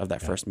scared of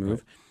that first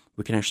move. Right.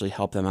 We can actually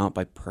help them out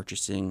by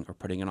purchasing or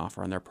putting an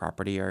offer on their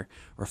property or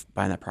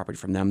buying that property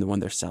from them, the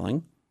one they're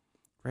selling,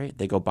 right?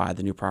 They go buy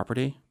the new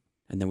property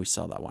and then we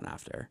sell that one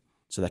after.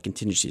 So that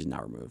contingency is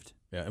now removed.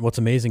 Yeah, and what's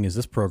amazing is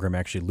this program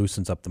actually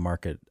loosens up the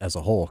market as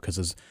a whole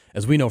because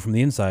as we know from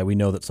the inside, we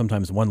know that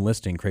sometimes one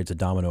listing creates a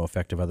domino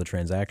effect of other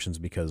transactions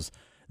because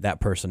that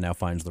person now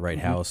finds the right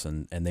house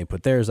and they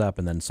put theirs up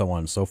and then so on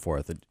and so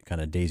forth. It kind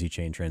of daisy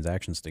chain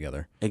transactions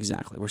together.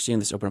 Exactly. We're seeing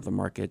this open up the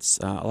markets.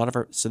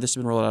 So this has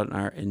been rolled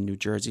out in New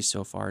Jersey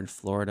so far, in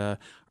Florida.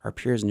 Our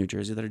peers in New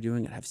Jersey that are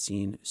doing it have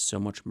seen so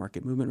much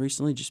market movement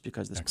recently just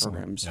because this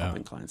program's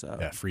helping clients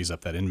out. Yeah, it frees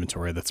up that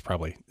inventory that's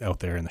probably out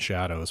there in the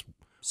shadows.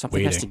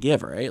 Something has to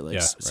give, right? Like Yeah,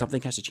 something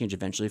has to change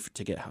eventually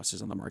to get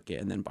houses on the market,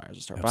 and then buyers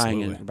will start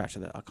buying, and we're back to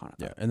the economy.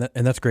 Yeah,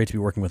 and that's great to be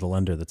working with a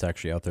lender that's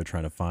actually out there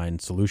trying to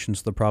find solutions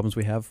to the problems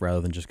we have,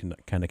 rather than just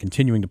kind of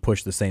continuing to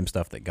push the same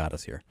stuff that got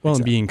us here. Well,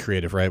 and being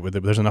creative, right?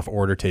 There's enough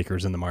order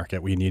takers in the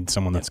market. We need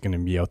someone that's going to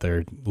be out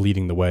there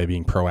leading the way,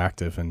 being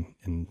proactive,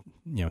 and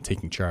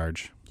taking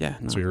charge. Yeah,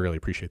 so we really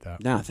appreciate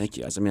that. No, thank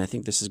you guys. I mean, I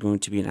think this is going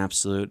to be an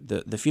absolute.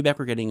 The feedback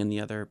we're getting in the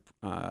other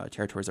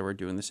territories that we're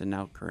doing this in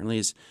now currently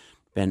is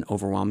been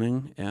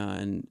overwhelming,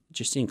 and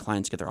just seeing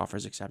clients get their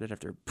offers accepted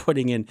after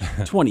putting in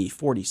 20,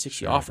 40,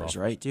 60 offers,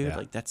 right, dude? Yeah.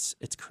 Like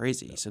it's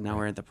crazy. So now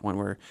we're at the point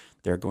where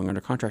they're going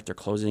under contract, they're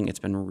closing. It's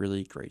been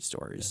really great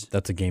stories.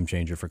 That's a game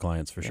changer for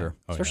clients for sure.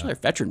 Especially our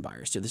veteran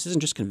buyers too. This isn't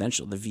just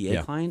conventional. The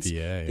VA clients,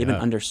 they've been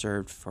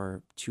underserved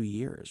for 2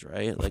 years,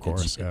 right? Like of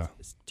course,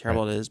 it's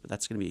terrible it is, but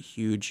that's going to be a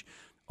huge,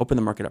 open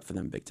the market up for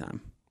them big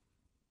time.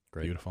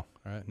 Great. Beautiful.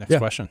 All right, next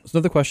question. So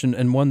another question,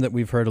 and one that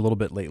we've heard a little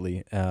bit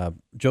lately.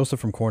 Joseph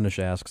from Cornish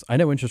asks, I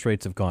know interest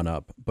rates have gone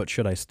up, but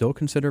should I still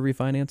consider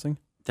refinancing?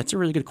 That's a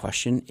really good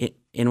question.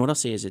 And what I'll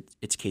say is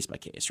it's case by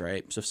case,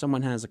 right? So if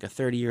someone has like a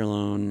 30-year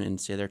loan and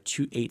say they're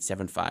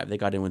 2.875, they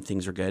got in when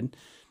things are good,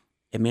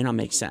 it may not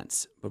make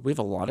sense. But we have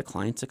a lot of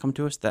clients that come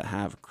to us that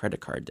have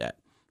credit card debt,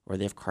 or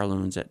they have car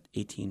loans at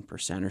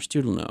 18%, or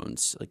student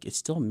loans. Like it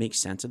still makes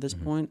sense at this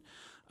point,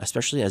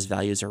 especially as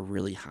values are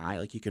really high.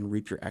 Like you can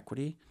reap your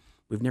equity.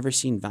 We've never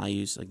seen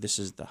values like this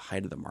is the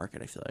height of the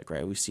market, I feel like,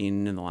 right? We've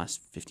seen in the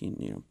last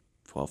 15,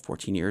 12,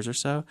 14 years or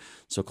so.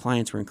 So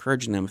clients, we're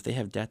encouraging them if they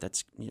have debt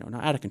that's,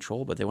 not out of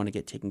control, but they want to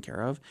get taken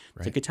care of.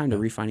 It's a good time to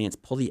refinance,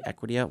 pull the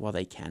equity out while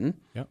they can,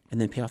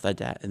 and then pay off that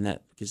debt. And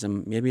that gives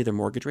them, maybe their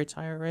mortgage rate's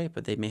higher, right?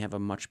 But they may have a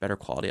much better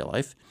quality of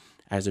life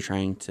as they're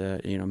trying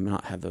to,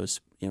 not have those,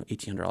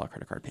 $1,800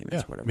 credit card payments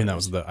or whatever. I mean, that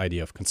was the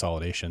idea of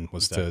consolidation,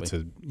 was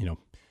to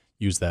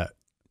use that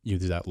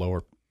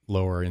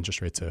lower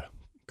interest rate to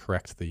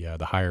correct the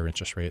higher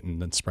interest rate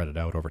and then spread it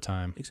out over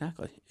time.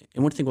 Exactly.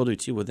 And one thing we'll do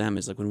too with them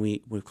is like when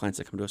we have clients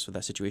that come to us with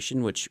that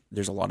situation, which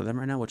there's a lot of them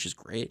right now, which is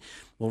great.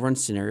 We'll run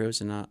scenarios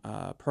in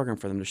a program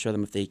for them to show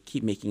them if they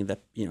keep making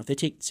that, if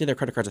they say their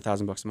credit card's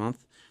 $1,000 a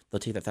month, they'll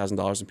take that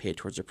 $1,000 and pay it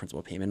towards their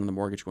principal payment on the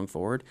mortgage going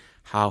forward,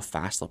 how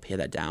fast they'll pay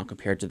that down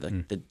compared to the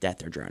debt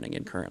they're drowning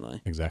in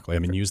currently. Exactly. I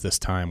mean, use this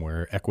time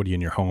where equity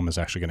in your home is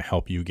actually going to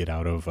help you get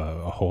out of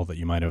a hole that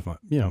you might have,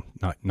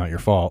 not your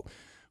fault.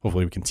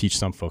 Hopefully we can teach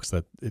some folks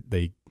that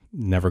they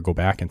never go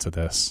back into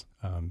this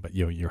But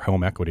your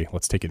home equity,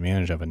 let's take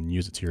advantage of it and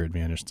use it to your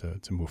advantage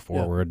to move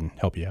forward and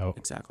help you out.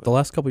 Exactly. The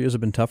last couple of years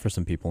have been tough for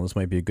some people, and this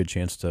might be a good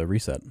chance to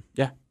reset.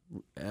 Yeah.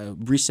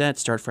 Reset,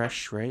 start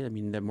fresh, right? I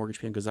mean, the mortgage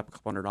payment goes up a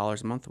couple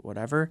 $100 a month,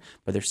 whatever,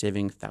 but they're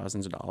saving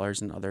thousands of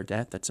dollars in other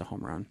debt. That's a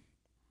home run.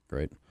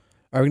 Great.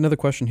 All right, another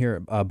question here.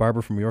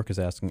 Barbara from New York is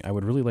asking, I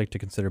would really like to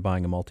consider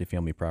buying a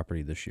multifamily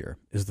property this year.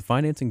 Is the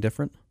financing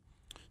different?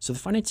 So the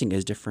financing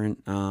is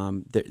different.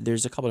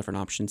 There's a couple different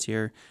options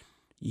here.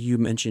 You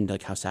mentioned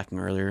like house hacking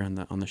earlier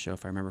on the show,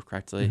 if I remember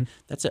correctly. Mm-hmm.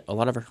 That's it. A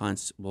lot of our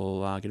clients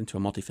will get into a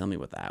multifamily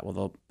with that. Well,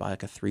 they'll buy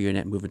like a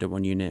 3-unit, move into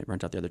 1 unit,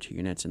 rent out the other 2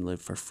 units, and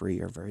live for free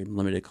or very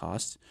limited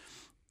cost.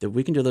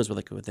 We can do those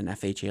with an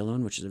FHA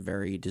loan, which is a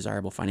very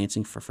desirable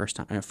financing for first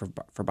time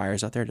for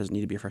buyers out there. It doesn't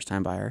need to be a first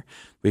time buyer.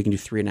 We can do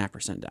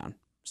 3.5% down.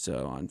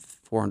 So on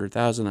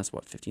 $400,000, that's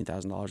what,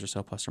 $15,000 or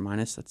so plus or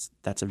minus.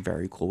 That's a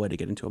very cool way to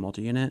get into a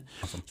multi-unit.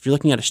 Awesome. If you're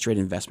looking at a straight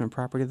investment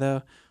property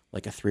though,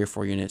 like a 3 or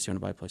 4 units, you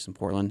want to buy a place in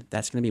Portland,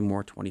 that's going to be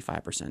more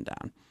 25%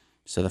 down.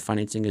 So the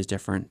financing is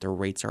different. The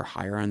rates are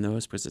higher on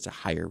those because it's a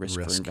higher risk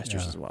for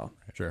investors as well.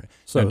 Sure.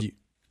 So go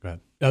ahead.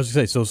 I was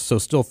going to say, so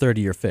still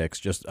 30-year fix,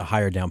 just a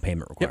higher down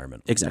payment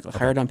requirement. Yep, exactly. Okay.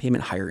 Higher down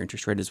payment, higher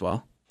interest rate as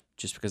well,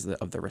 just because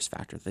of the risk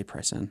factor that they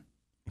price in.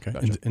 Okay.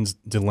 Gotcha.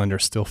 And do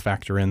lenders still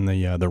factor in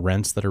the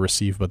rents that are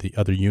received by the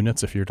other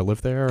units if you're to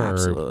live there?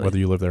 Absolutely. Or whether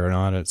you live there or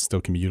not, it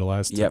still can be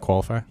utilized to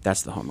qualify?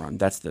 That's the home run.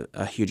 That's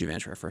a huge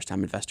advantage for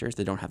first-time investors.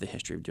 They don't have the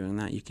history of doing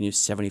that. You can use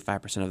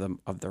 75%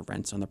 of the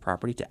rents on the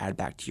property to add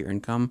back to your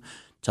income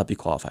to help you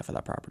qualify for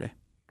that property.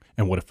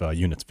 And what if a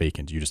unit's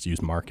vacant? Do you just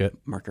use market?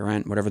 Market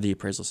rent, whatever the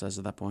appraisal says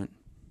at that point.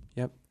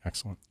 Yep.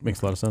 Excellent.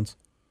 Makes a lot of sense.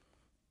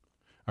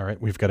 All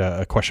right, we've got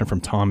a question from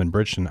Tom in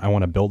Bridgeton. I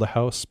want to build a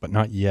house, but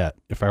not yet.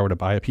 If I were to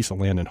buy a piece of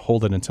land and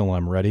hold it until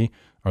I'm ready,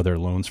 are there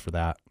loans for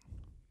that?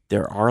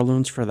 There are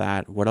loans for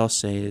that. What I'll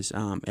say is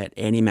at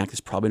Annie Mac is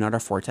probably not our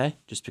forte,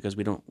 just because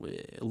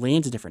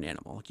land's a different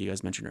animal, like you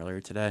guys mentioned earlier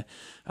today.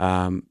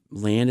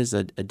 Land is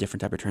a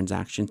different type of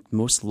transaction.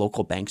 Most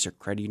local banks or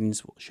credit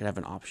unions should have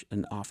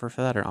an offer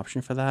for that or an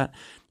option for that.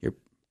 You're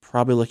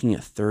probably looking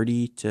at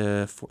 30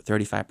 to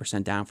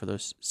 35% down for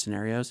those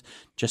scenarios,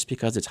 just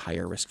because it's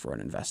higher risk for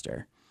an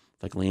investor.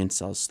 Like land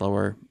sells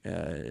slower,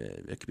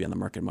 it could be on the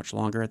market much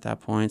longer at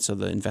that point. So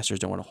the investors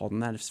don't want to hold on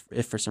that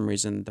if for some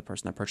reason the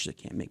person that purchased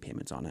it can't make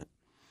payments on it.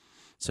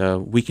 So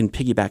we can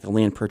piggyback a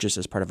land purchase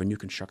as part of a new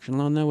construction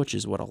loan though, which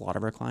is what a lot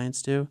of our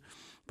clients do.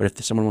 But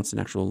if someone wants an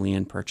actual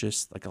land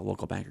purchase, like a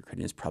local bank or credit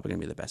union is probably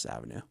going to be the best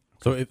avenue.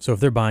 So if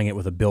they're buying it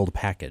with a build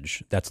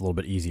package, that's a little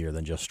bit easier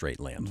than just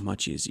straight land.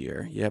 Much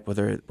easier. Yep.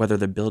 Whether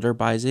the builder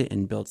buys it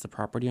and builds the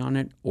property on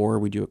it, or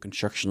we do a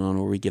construction loan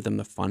where we give them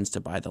the funds to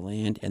buy the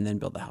land and then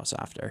build the house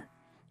after.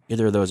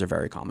 Either of those are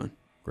very common.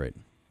 Great.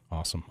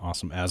 Awesome.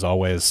 As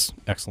always,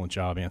 excellent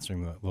job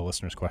answering the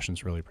listeners'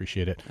 questions. Really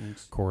appreciate it.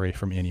 Thanks. Corey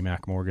from Annie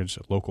Mac Mortgage,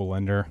 local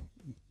lender,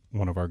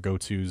 one of our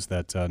go-tos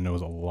that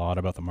knows a lot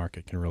about the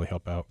market, can really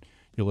help out.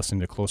 You're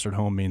listening to Closer to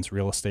Home, Maine's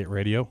Real Estate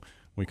Radio.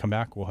 When we come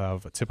back, we'll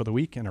have a tip of the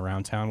week and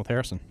Around Town with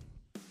Harrison.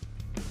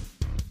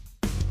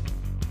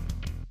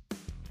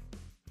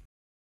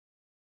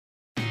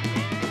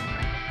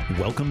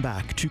 Welcome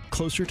back to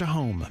Closer to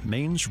Home,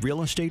 Maine's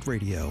Real Estate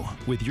Radio,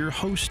 with your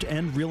host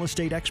and real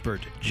estate expert,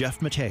 Jeff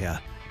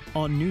Matea,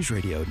 on News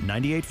Radio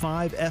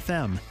 98.5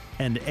 FM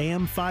and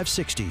AM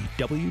 560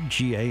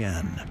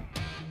 WGAN.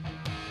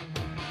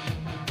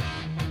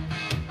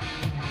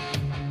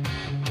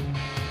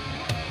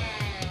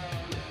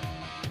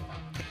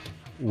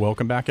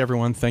 Welcome back,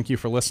 everyone. Thank you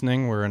for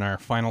listening. We're in our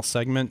final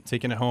segment,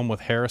 taking it home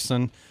with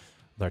Harrison,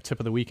 with our tip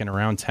of the week and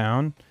Around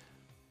Town.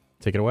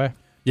 Take it away.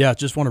 Yeah,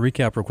 just want to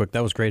recap real quick.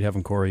 That was great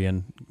having Corey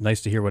in.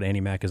 Nice to hear what Annie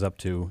Mac is up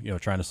to,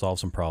 trying to solve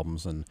some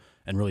problems and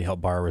really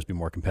help borrowers be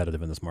more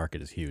competitive in this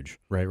market is huge.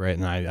 Right.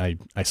 And I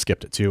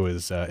skipped it too,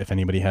 is if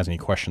anybody has any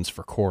questions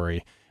for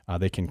Corey,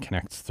 they can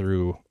connect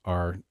through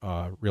our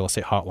real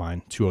estate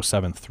hotline,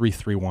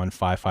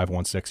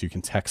 207-331-5516. You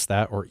can text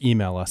that or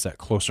email us at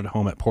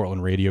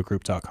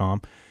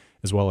closertohome@portlandradiogroup.com,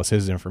 as well as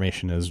his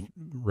information is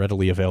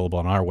readily available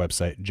on our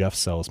website,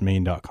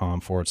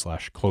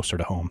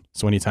 jeffsellsmaine.com/closer-to-home.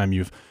 So anytime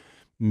you've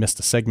missed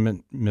a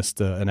segment, missed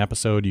an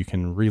episode, you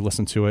can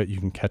re-listen to it. You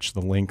can catch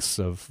the links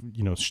of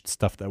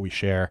stuff that we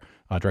share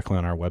directly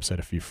on our website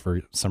if you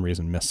for some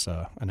reason miss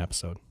an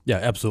episode. Yeah,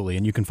 absolutely.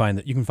 And you can find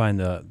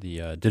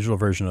the digital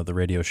version of the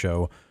radio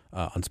show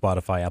on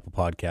Spotify, Apple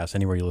Podcasts,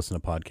 anywhere you listen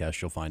to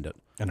podcasts, you'll find it.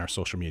 And our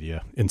social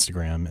media,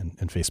 Instagram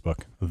and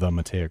Facebook, the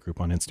Matea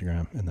Group on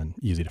Instagram, and then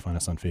easy to find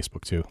us on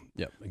Facebook too.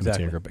 Yep,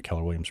 exactly. Matea Group at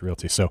Keller Williams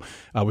Realty. So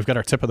we've got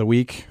our tip of the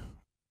week.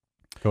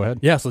 Go ahead.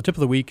 Yeah, so the tip of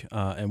the week,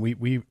 and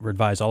we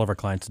advise all of our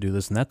clients to do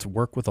this, and that's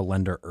work with a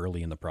lender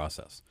early in the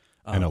process.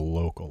 And a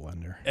local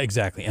lender.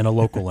 Exactly, and a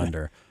local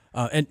lender.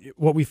 And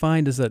what we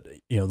find is that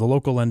the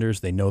local lenders,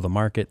 they know the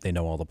market, they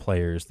know all the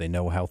players, they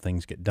know how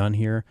things get done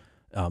here.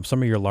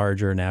 Some of your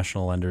larger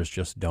national lenders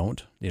just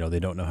don't. They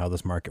don't know how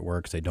this market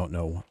works. They don't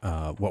know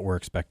what we're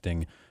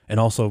expecting. And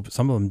also,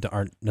 some of them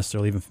aren't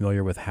necessarily even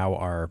familiar with how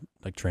our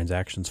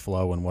transactions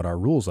flow and what our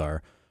rules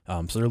are.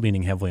 So they're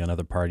leaning heavily on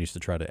other parties to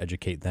try to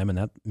educate them, and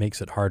that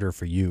makes it harder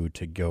for you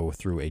to go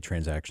through a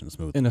transaction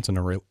smoothly. And it's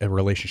a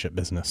relationship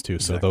business too.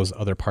 Exactly. So those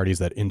other parties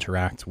that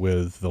interact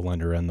with the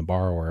lender and the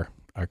borrower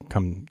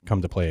come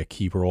to play a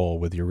key role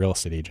with your real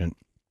estate agent.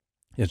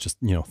 It's just,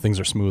 things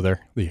are smoother,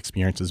 the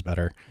experience is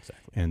better,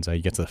 Exactly. and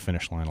you get to the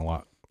finish line a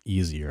lot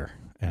easier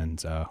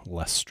and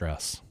less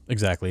stress.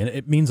 Exactly. And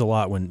it means a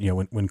lot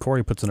when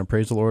Corey puts an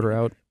appraisal order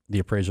out, the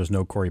appraisers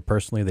know Corey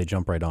personally, they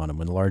jump right on him.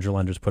 When the larger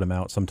lenders put him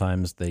out,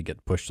 sometimes they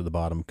get pushed to the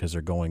bottom because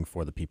they're going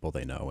for the people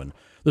they know. And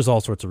there's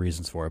all sorts of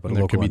reasons for it, but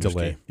there could be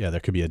delay. Yeah,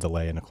 there could be a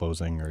delay in a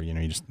closing, or, you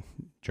just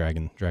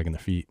dragging the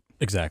feet.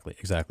 Exactly.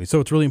 So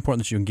it's really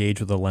important that you engage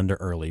with the lender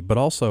early, but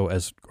also,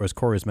 as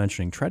Corey was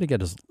mentioning, try to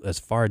get as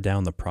far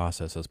down the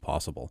process as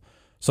possible.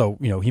 So,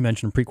 he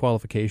mentioned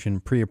pre-qualification,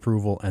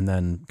 pre-approval, and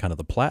then kind of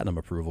the platinum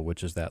approval,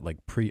 which is that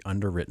like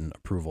pre-underwritten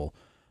approval.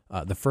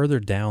 The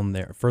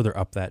further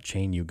up that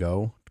chain you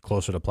go,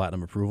 closer to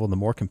platinum approval, the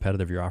more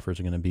competitive your offers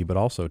are going to be. But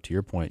also, to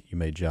your point you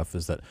made, Jeff,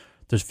 is that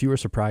there's fewer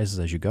surprises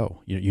as you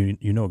go.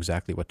 You know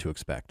exactly what to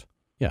expect.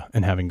 Yeah,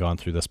 and having gone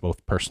through this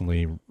both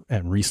personally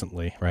and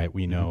recently, right,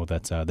 we know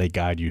that they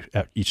guide you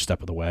at each step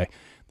of the way.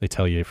 They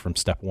tell you from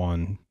step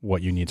one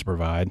what you need to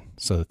provide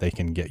so that they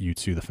can get you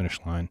to the finish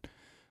line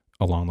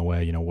along the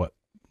way, what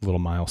little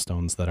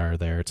milestones that are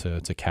there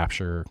to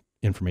capture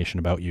information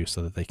about you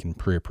so that they can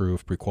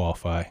pre-approve,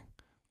 pre-qualify,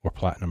 or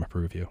platinum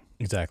approve you.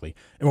 Exactly.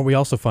 And what we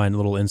also find, a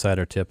little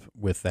insider tip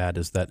with that,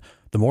 is that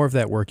the more of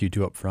that work you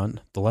do up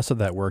front, the less of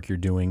that work you're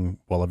doing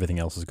while everything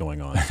else is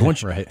going on. So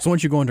once, right. So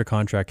once you go under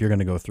contract, you're going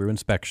to go through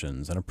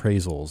inspections and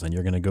appraisals, and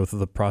you're going to go through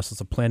the process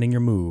of planning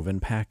your move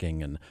and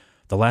packing. And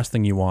the last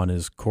thing you want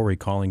is Corey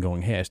calling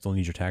going, hey, I still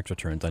need your tax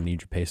returns. I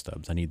need your pay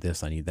stubs. I need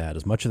this. I need that.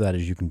 As much of that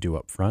as you can do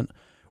up front.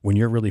 When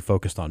you're really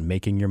focused on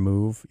making your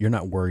move, you're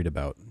not worried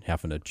about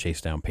having to chase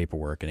down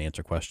paperwork and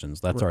answer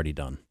questions. That's already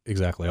done.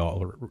 Exactly.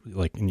 All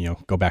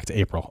go back to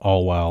April,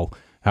 all while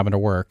having to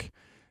work,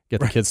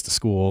 get the kids to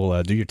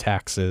school, do your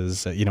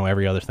taxes,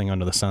 every other thing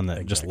under the sun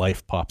that just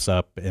life pops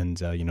up, and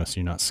so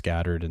you're not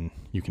scattered and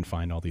you can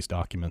find all these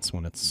documents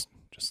when it's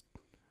just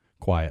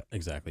quiet.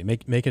 Exactly.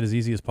 Make it as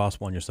easy as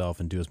possible on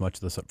yourself and do as much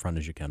of this up front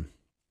as you can.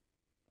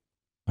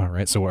 All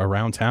right, so we're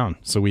around town.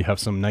 So we have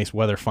some nice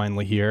weather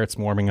finally here. It's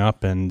warming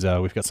up, and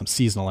we've got some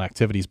seasonal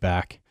activities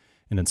back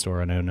and in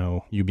store. And I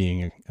know you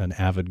being an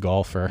avid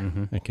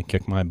golfer, it can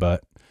kick my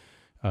butt.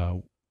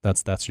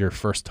 That's your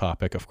first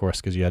topic, of course,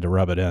 because you had to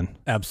rub it in.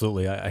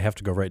 Absolutely. I have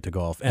to go right to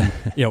golf. And,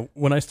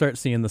 when I start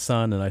seeing the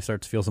sun and I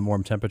start to feel some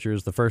warm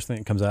temperatures, the first thing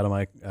that comes out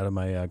of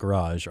my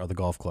garage are the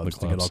golf clubs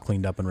to get all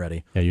cleaned up and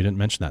ready. Yeah, you didn't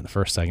mention that in the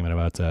first segment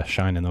about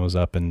shining those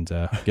up and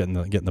getting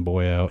the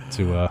boy out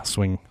to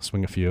swing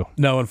a few.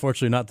 No,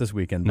 unfortunately not this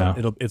weekend,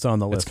 but it's on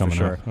the list for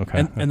sure.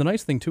 Okay. And the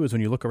nice thing, too, is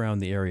when you look around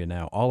the area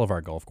now, all of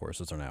our golf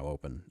courses are now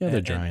open. Yeah,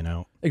 they're drying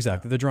out.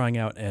 Exactly. They're drying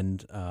out,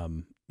 and,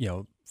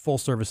 full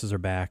services are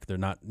back. They're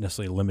not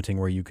necessarily limiting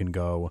where you can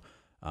go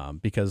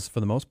because for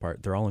the most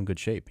part, they're all in good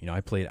shape.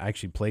 I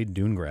actually played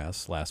dune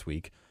grass last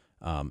week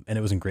and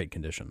it was in great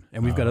condition.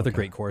 And we've got other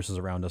great courses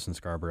around us in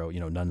Scarborough,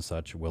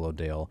 Nonesuch,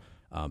 Willowdale.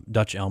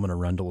 Dutch Elm and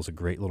Arundel is a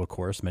great little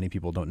course. Many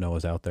people don't know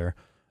is out there.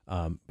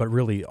 But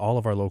really all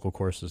of our local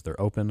courses,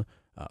 they're open,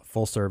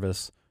 full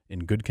service,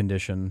 in good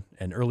condition,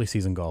 and early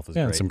season golf is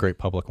great. And some great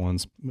public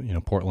ones,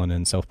 Portland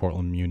and South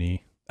Portland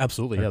Muni.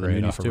 Absolutely. Yeah, the great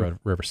Munis off too. of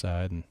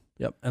Riverside. And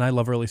Yep, and I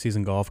love early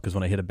season golf because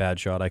when I hit a bad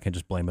shot, I can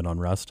just blame it on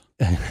rust.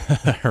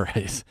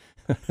 Right.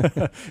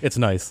 It's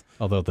nice.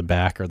 Although the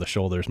back or the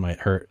shoulders might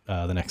hurt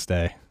the next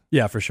day.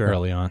 Yeah, for sure.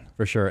 Early on.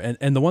 For sure.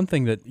 And the one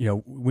thing that,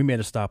 we made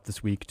a stop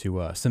this week to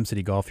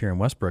SimCity Golf here in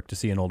Westbrook to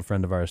see an old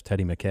friend of ours,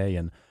 Teddy McKay,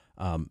 and,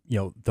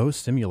 those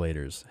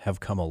simulators have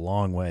come a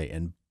long way,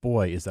 and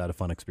boy, is that a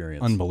fun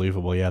experience.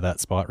 Unbelievable. Yeah, that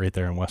spot right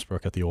there in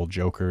Westbrook at the old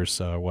Jokers,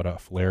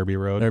 Larrabee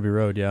Road? Larrabee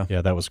Road, yeah.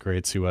 Yeah, that was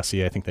great to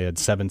see. I think they had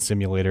 7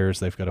 simulators.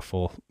 They've got a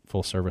full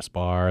service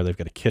bar. They've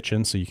got a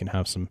kitchen, so you can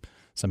have some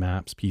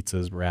apps,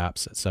 pizzas,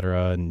 wraps,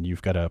 etc. And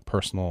you've got a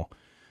personal,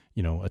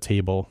 a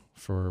table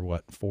for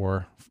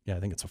 4? Yeah, I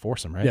think it's a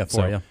foursome, right? Yeah,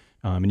 4, yeah.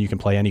 And you can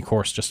play any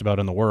course just about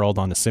in the world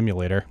on the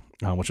simulator,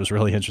 which was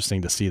really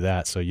interesting to see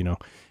that. So,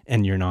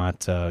 and you're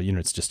not,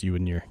 it's just you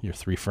and your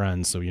 3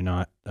 friends. So you're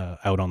not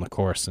out on the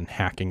course and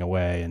hacking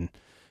away and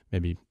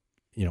maybe,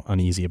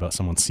 uneasy about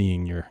someone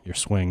seeing your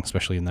swing,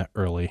 especially in that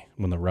early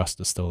when the rust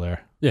is still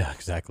there. Yeah,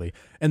 exactly.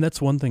 And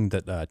that's one thing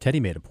that Teddy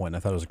made a point, and I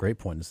thought it was a great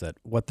point, is that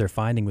what they're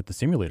finding with the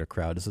simulator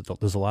crowd is that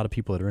there's a lot of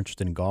people that are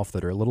interested in golf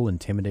that are a little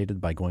intimidated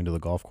by going to the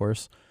golf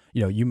course.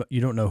 You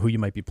don't know who you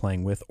might be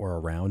playing with or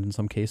around in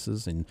some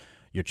cases, and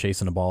you're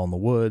chasing a ball in the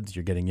woods,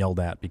 you're getting yelled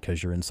at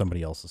because you're in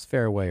somebody else's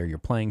fairway or you're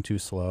playing too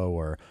slow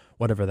or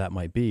whatever that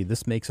might be.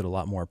 This makes it a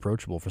lot more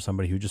approachable for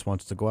somebody who just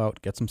wants to go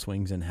out, get some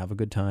swings in, have a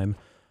good time.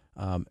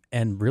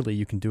 And really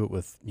you can do it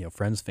with,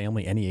 friends,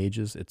 family, any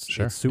ages. It's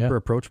super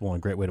approachable and a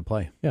great way to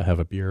play. Yeah. Have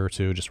a beer or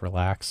two, just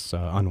relax,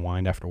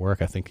 unwind after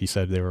work. I think he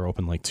said they were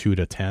open like 2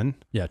 to 10.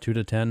 Yeah. 2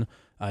 to 10.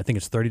 I think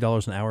it's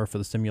 $30 an hour for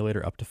the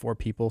simulator, up to 4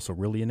 people, so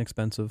really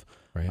inexpensive.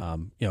 Right.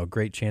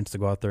 Great chance to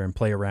go out there and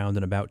play around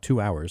in about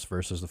 2 hours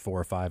versus the 4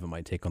 or 5 it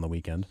might take on the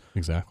weekend.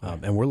 Exactly.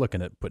 And we're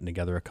looking at putting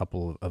together a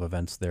couple of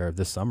events there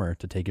this summer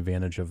to take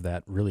advantage of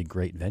that really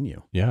great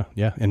venue. Yeah.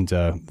 And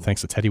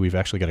thanks to Teddy, we've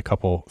actually got a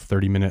couple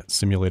 30-minute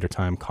simulator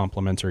time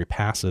complimentary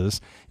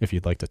passes. If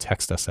you'd like to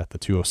text us at the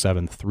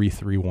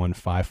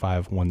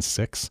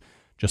 207-331-5516,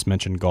 just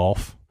mention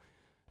golf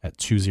at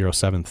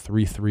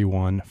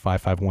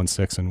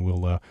 207-331-5516, and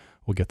we'll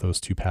get those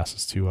 2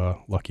 passes to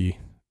lucky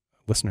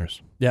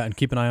listeners. Yeah, and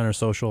keep an eye on our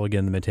social.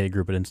 Again, the Matei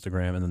Group at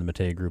Instagram, and then the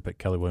Matei Group at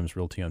Keller Williams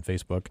Realty on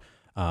Facebook.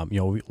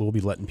 We'll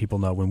be letting people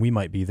know when we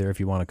might be there if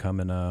you want to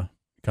come and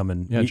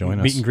join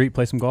us. Meet and greet,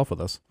 play some golf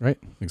with us. Right,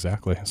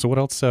 exactly. So what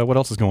else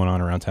is going on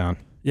around town?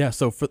 Yeah,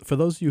 so for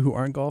those of you who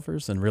aren't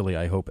golfers, and really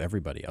I hope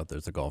everybody out there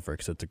is a golfer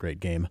because it's a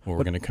great game. Well,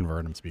 we're going to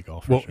convert them to be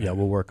golfers. Well, yeah,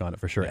 we'll work on it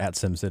for sure at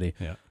SimCity.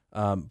 Yeah.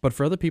 But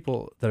for other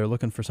people that are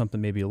looking for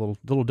something maybe a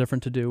little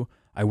different to do,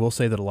 I will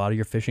say that a lot of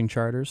your fishing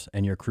charters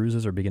and your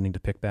cruises are beginning to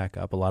pick back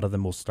up. A lot of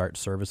them will start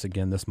service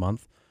again this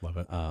month. Love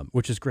it.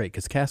 Which is great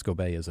because Casco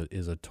Bay is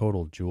a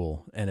total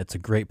jewel, and it's a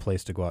great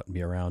place to go out and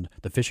be around.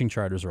 The fishing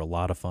charters are a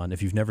lot of fun.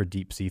 If you've never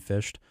deep sea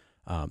fished,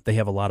 they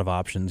have a lot of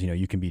options.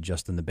 You can be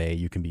just in the bay,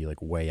 you can be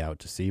like way out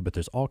to sea, but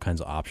there's all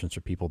kinds of options for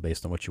people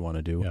based on what you want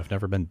to do. Yeah, I've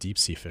never been deep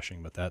sea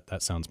fishing, but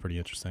that sounds pretty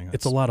interesting.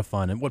 It's a lot of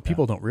fun, and what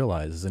people don't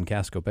realize is in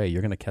Casco Bay,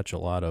 you're going to catch a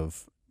lot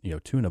of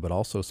tuna, but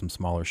also some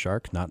smaller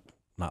shark, not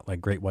like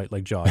great white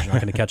like Jaws. You're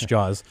not going to catch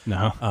Jaws.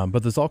 No.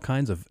 But there's all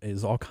kinds of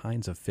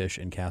fish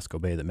in Casco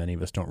Bay that many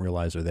of us don't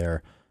realize are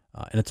there.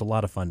 And it's a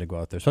lot of fun to go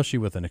out there, especially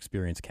with an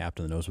experienced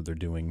captain that knows what they're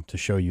doing to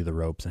show you the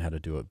ropes and how to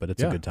do it. But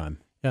it's a good time.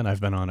 Yeah, and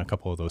I've been on a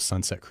couple of those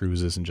sunset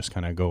cruises and just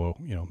kind of go,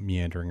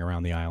 meandering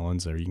around the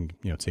islands, or you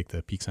can, take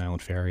the Peaks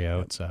Island ferry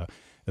out,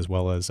 as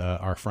well as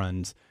our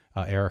friend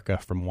Erica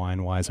from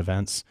Wine Wise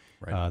Events,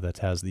 that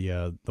has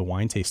the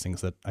wine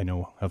tastings that I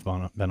know have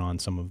been on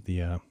some of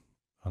the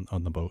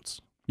on the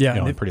boats. Yeah,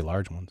 and pretty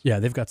large ones. Yeah,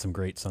 they've got some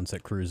great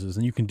sunset cruises,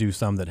 and you can do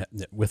some that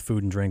with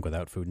food and drink,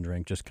 without food and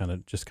drink, just kind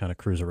of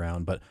cruise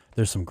around. But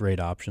there's some great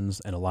options,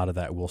 and a lot of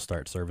that will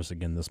start service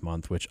again this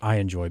month, which I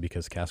enjoy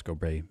because Casco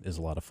Bay is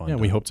a lot of fun. Yeah,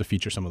 we hope to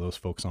feature some of those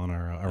folks on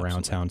our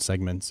around town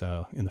segments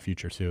in the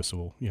future too.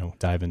 So we'll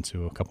dive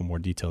into a couple more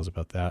details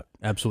about that.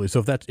 Absolutely. So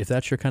if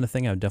that's your kind of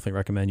thing, I would definitely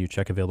recommend you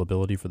check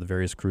availability for the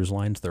various cruise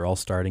lines. They're all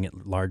starting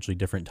at largely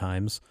different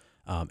times.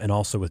 And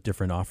also with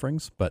different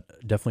offerings, but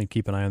definitely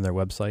keep an eye on their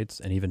websites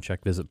and even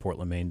visit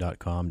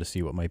portlandmaine.com to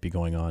see what might be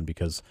going on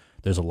because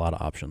there's a lot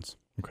of options.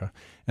 Okay.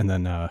 And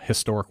then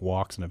historic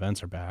walks and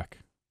events are back.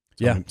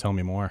 Tell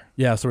me more.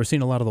 Yeah, so we're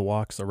seeing a lot of the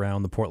walks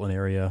around the Portland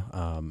area,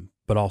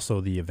 but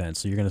also the events.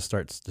 So you're going to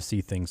start to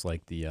see things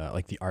like the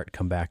art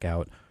come back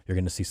out. You're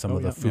going to see some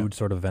of the food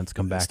sort of events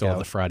come back still out. Have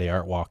the Friday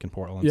Art Walk in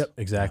Portland. Yep,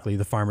 exactly. Yeah.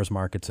 The farmers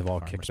markets have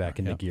all kicked back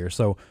into gear.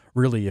 So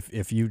really,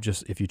 if you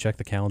check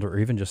the calendar or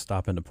even just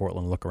stop into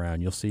Portland and look around,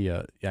 you'll see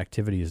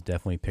activity is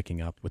definitely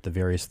picking up with the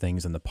various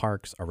things in the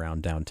parks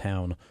around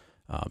downtown.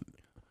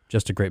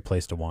 Just a great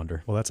place to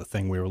wander. Well, that's a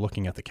thing. We were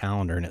looking at the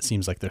calendar, and it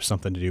seems like there's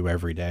something to do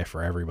every day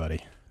for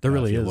everybody. There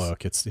really is.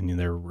 Look,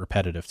 they're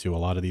repetitive too. A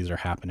lot of these are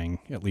happening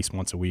at least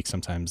once a week,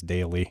 sometimes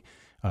daily.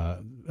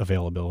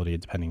 Availability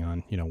depending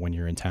on when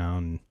you're in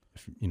town.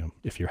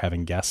 If you're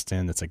having guests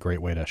in, it's a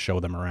great way to show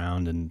them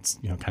around, and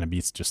kind of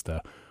beats just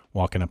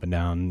walking up and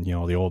down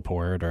the old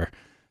port or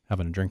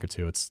having a drink or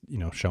two. It's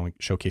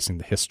showcasing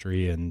the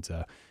history and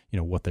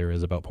what there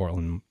is about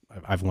Portland.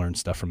 I've learned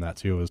stuff from that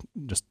too. Is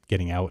just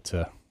getting out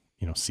to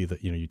see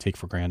that you take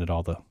for granted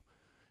all the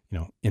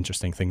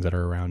interesting things that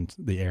are around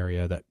the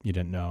area that you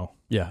didn't know.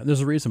 Yeah,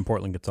 there's a reason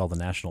Portland gets all the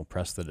national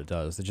press that it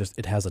does.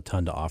 It has a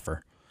ton to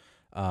offer.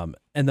 And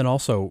then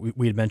also,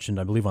 we had mentioned,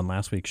 I believe on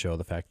last week's show,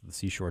 the fact that the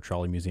Seashore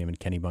Trolley Museum in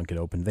Kennebunk had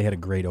opened. They had a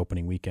great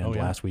opening weekend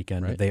last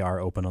weekend. Right. They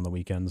are open on the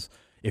weekends.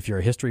 If you're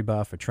a history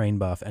buff, a train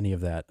buff, any of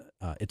that,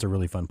 it's a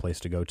really fun place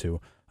to go to,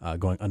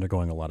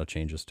 undergoing a lot of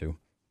changes too.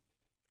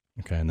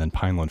 Okay, and then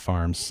Pineland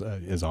Farms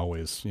is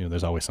always,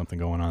 there's always something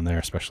going on there,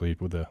 especially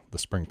with the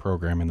spring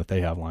programming that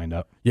they have lined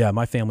up. Yeah,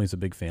 my family's a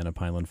big fan of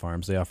Pineland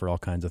Farms. They offer all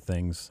kinds of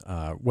things,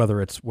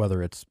 whether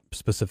it's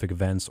specific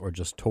events or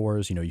just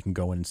tours. You can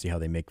go in and see how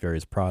they make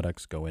various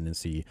products, go in and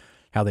see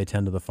how they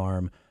tend to the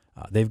farm.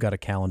 They've got a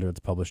calendar that's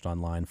published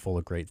online full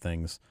of great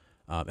things.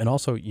 And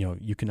also,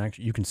 you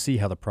can see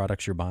how the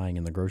products you're buying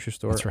in the grocery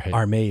store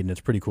are made, and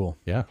it's pretty cool.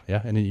 Yeah,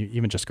 and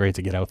even just great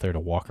to get out there to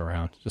walk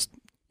around, just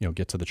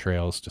get to the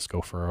trails, just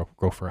go for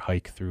a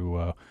hike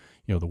through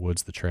the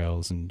woods, the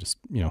trails, and just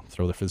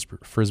throw the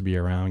frisbee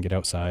around, get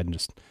outside, and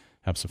just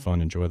have some fun,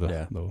 enjoy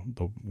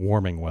the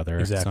warming weather.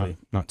 Exactly,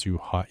 it's not too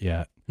hot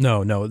yet.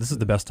 No, this is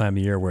the best time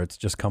of year where it's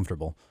just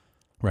comfortable.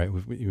 Right,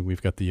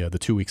 we've got the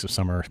 2 weeks of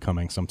summer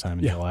coming sometime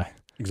in July.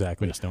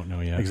 Exactly, we just don't know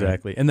yet.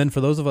 Exactly, and then for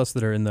those of us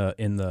that are in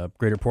the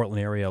greater Portland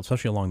area,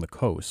 especially along the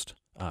coast,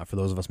 for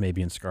those of us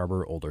maybe in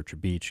Scarborough, Old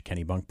Orchard Beach,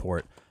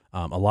 Kennebunkport.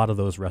 A lot of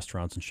those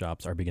restaurants and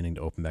shops are beginning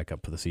to open back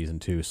up for the season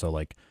too. So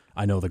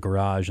I know the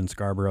Garage in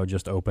Scarborough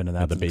just opened, and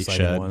that's the an bait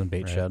exciting shed. one.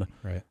 Bait shed.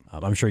 Right.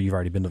 I'm sure you've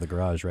already been to the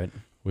Garage, right?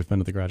 We've been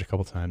to the garage a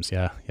couple times.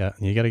 Yeah. And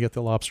you got to get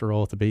the lobster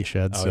roll at the bait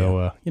shed.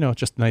 Oh, So,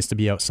 just nice to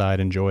be outside,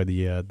 enjoy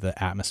the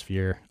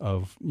atmosphere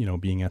of,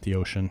 being at the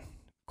ocean,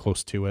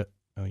 close to it.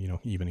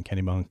 Even in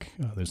Kennebunk,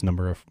 there's a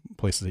number of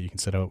places that you can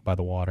sit out by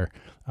the water,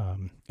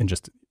 and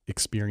just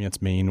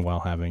experience Maine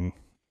while having,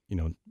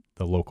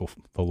 the local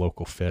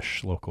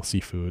fish, local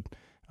seafood.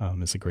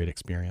 Is a great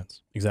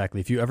experience. Exactly.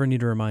 If you ever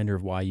need a reminder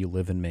of why you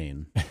live in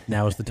Maine,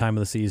 now is the time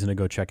of the season to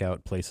go check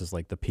out places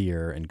like the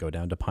Pier and go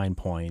down to Pine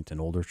Point and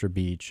Old Orchard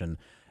Beach and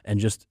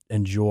just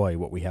enjoy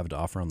what we have to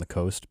offer on the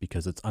coast,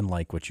 because it's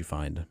unlike what you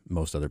find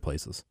most other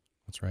places.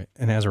 That's right.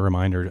 And as a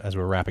reminder, as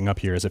we're wrapping up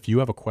here, is if you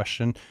have a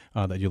question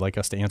that you'd like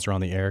us to answer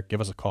on the air, give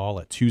us a call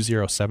at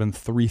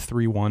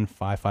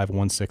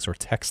 207-331-5516 or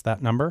text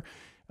that number.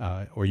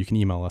 Or you can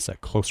email us at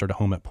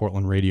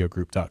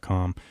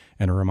closertohome@portlandradiogroup.com.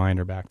 And a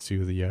reminder back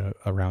to the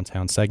Around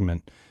Town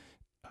segment.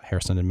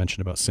 Harrison had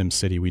mentioned about Sim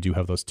City. We do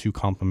have those 2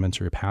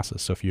 complimentary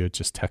passes. So if you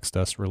just text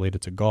us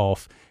related to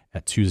golf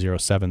at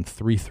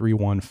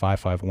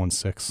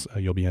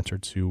 207-331-5516, you'll be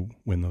entered to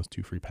win those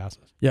 2 free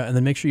passes. Yeah, and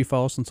then make sure you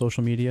follow us on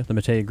social media, the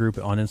Matea Group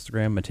on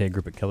Instagram, Matea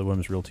Group at Keller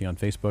Williams Realty on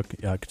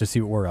Facebook, to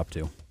see what we're up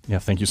to. Yeah,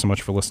 thank you so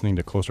much for listening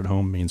to Closer to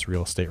Home, Maine's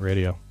Real Estate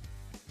Radio.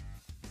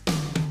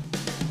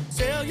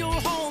 Sell your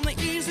home the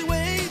easy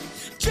way.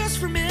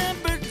 Just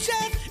remember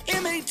Jeff,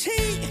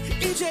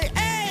 M-A-T-E-J-A.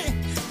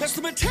 That's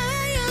the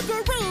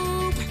Matea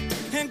Group.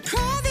 And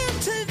call them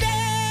today.